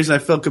some reason I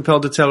felt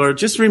compelled to tell her,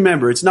 just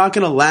remember, it's not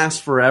going to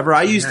last forever.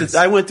 I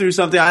went through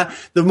something.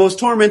 The most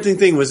tormenting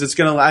thing was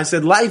I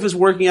said, life is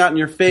working out in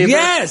your favor.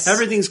 Yes.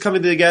 Everything's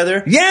coming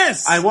together.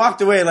 Yes. I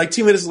walked away, like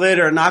 2 minutes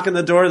later, a knock on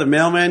the door, the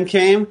mailman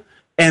came,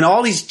 and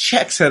all these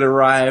checks had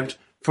arrived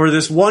for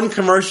this one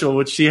commercial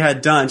which she had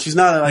done. She's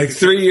not like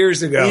 3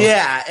 years ago.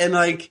 Yeah, and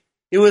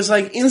it was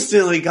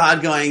instantly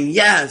God going,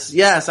 yes,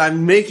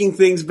 I'm making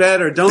things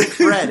better. Don't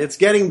fret. It's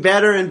getting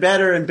better and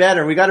better and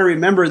better. We got to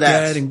remember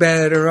that. Getting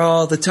better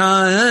all the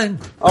time.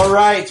 All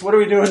right, what are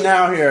we doing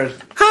now here?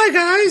 Hi,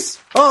 guys.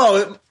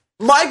 Oh,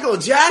 Michael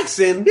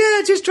Jackson.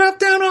 Yeah, just dropped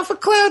down off a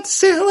cloud to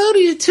say hello to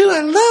you too.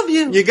 I love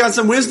you. You got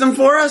some wisdom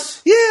for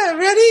us? Yeah,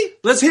 ready?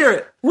 Let's hear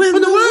it. When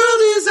the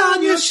world is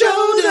on your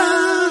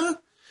shoulder,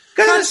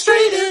 gotta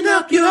straighten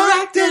up your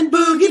act and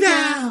boogie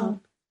down.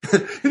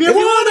 If you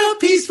want a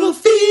peaceful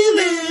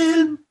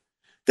feeling,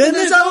 then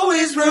there's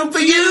always room for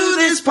you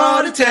this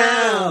part of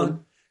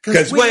town.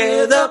 'Cause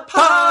we're the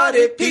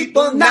party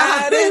people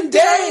night and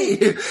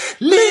day.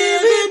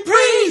 Living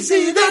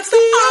crazy, that's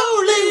the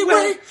only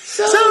way.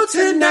 So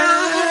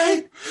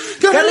tonight,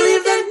 gotta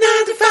leave that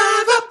 9 to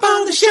 5 up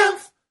on the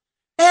shelf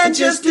and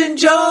just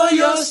enjoy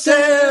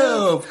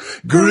yourself.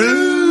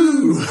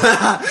 Groove.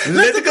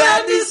 Let the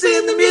gladness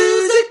in the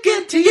music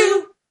get to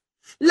you.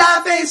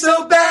 Life ain't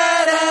so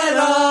bad at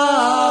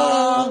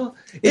all.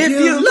 If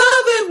you love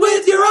it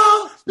with your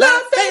all,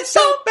 life ain't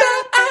so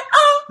bad at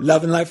all.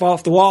 Loving life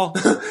off the wall.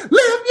 Live your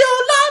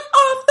life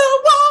off the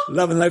wall.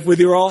 Loving life with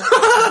your all.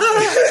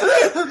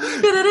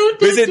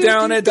 Visit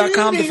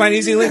DarylAndEd.com to find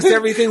easy links to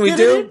everything we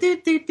do.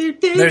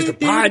 There's the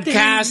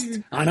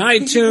podcast on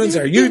iTunes,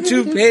 our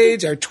YouTube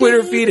page, our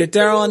Twitter feed at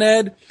Daryl and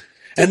Ed,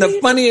 and the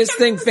Funniest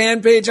Thing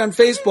fan page on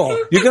Facebook.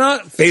 You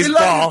can We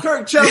love you,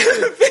 Kirk Chelsea.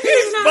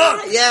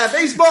 Facebook. Yeah,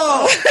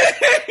 baseball.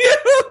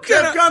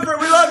 Jeff Comfort,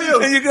 we love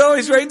you. And you can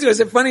always write to us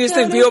at Funniest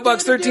Thing, P.O.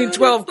 Box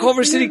 1312,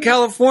 Culver City,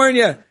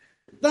 California,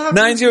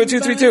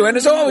 90232. And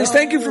as always,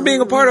 thank you for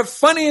being a part of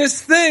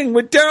Funniest Thing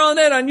with Daryl and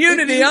Ed on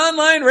Unity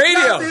Online Radio.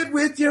 Love it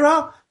with your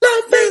all.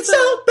 Life ain't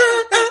so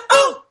bad at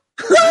all.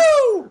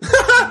 Woo!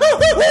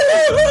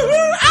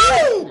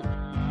 Ow!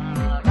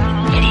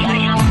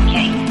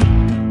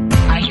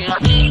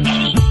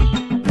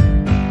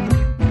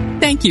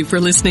 Thank you for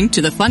listening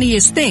to The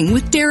Funniest Thing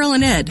with Daryl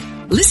and Ed.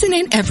 Listen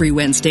in every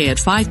Wednesday at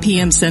 5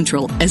 p.m.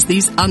 Central as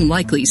these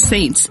unlikely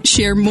saints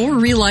share more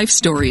real-life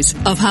stories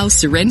of how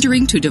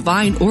surrendering to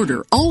divine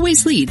order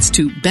always leads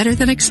to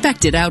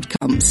better-than-expected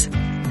outcomes.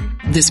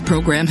 This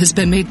program has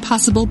been made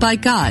possible by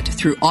God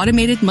through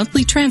automated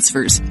monthly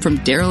transfers from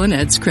Daryl and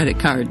Ed's credit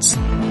cards.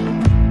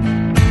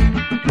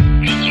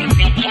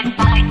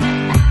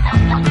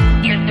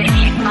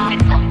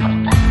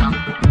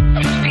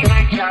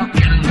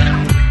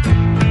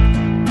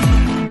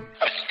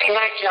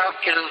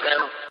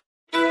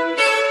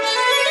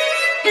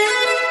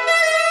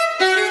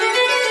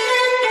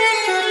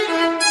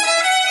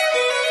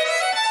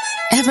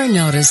 Ever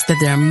notice that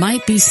there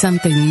might be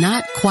something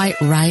not quite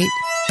right,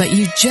 but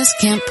you just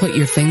can't put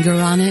your finger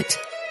on it?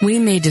 We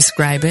may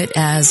describe it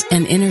as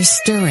an inner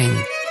stirring,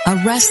 a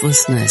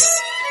restlessness,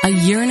 a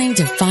yearning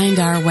to find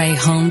our way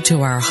home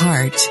to our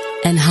heart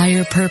and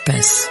higher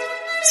purpose.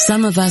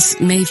 Some of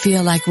us may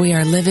feel like we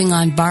are living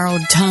on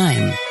borrowed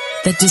time,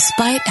 that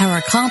despite our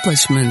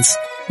accomplishments,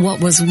 what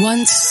was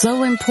once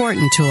so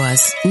important to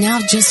us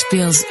now just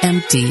feels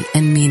empty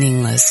and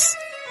meaningless.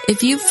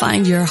 If you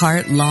find your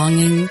heart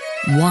longing,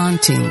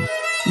 wanting,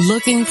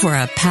 looking for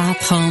a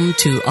path home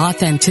to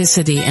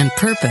authenticity and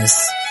purpose,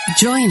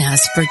 join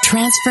us for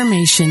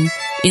transformation,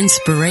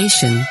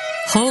 inspiration,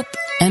 hope,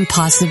 and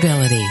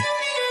possibility.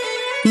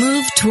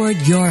 Move toward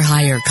your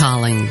higher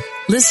calling.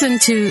 Listen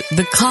to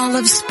The Call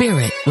of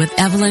Spirit with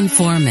Evelyn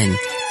Foreman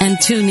and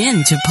tune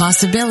in to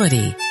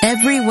Possibility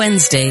every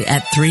Wednesday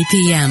at 3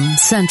 p.m.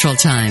 Central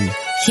Time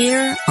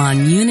here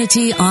on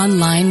Unity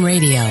Online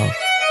Radio.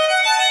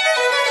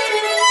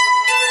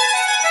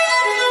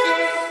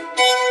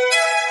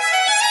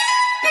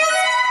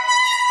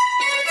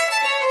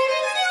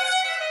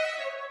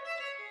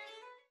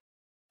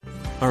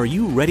 Are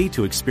you ready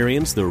to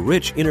experience the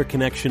rich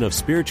interconnection of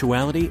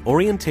spirituality,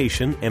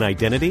 orientation, and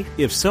identity?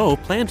 If so,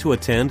 plan to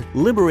attend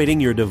Liberating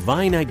Your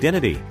Divine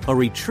Identity, a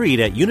retreat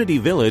at Unity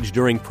Village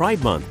during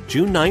Pride Month,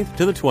 June 9th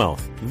to the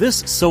 12th. This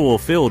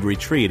soul-filled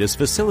retreat is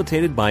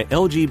facilitated by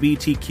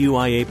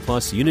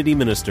LGBTQIA+ Unity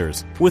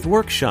ministers, with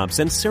workshops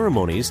and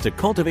ceremonies to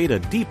cultivate a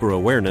deeper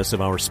awareness of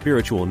our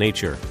spiritual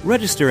nature.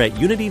 Register at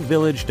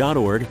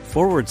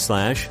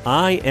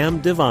unityvillage.org/I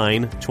Am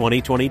Divine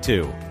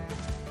 2022.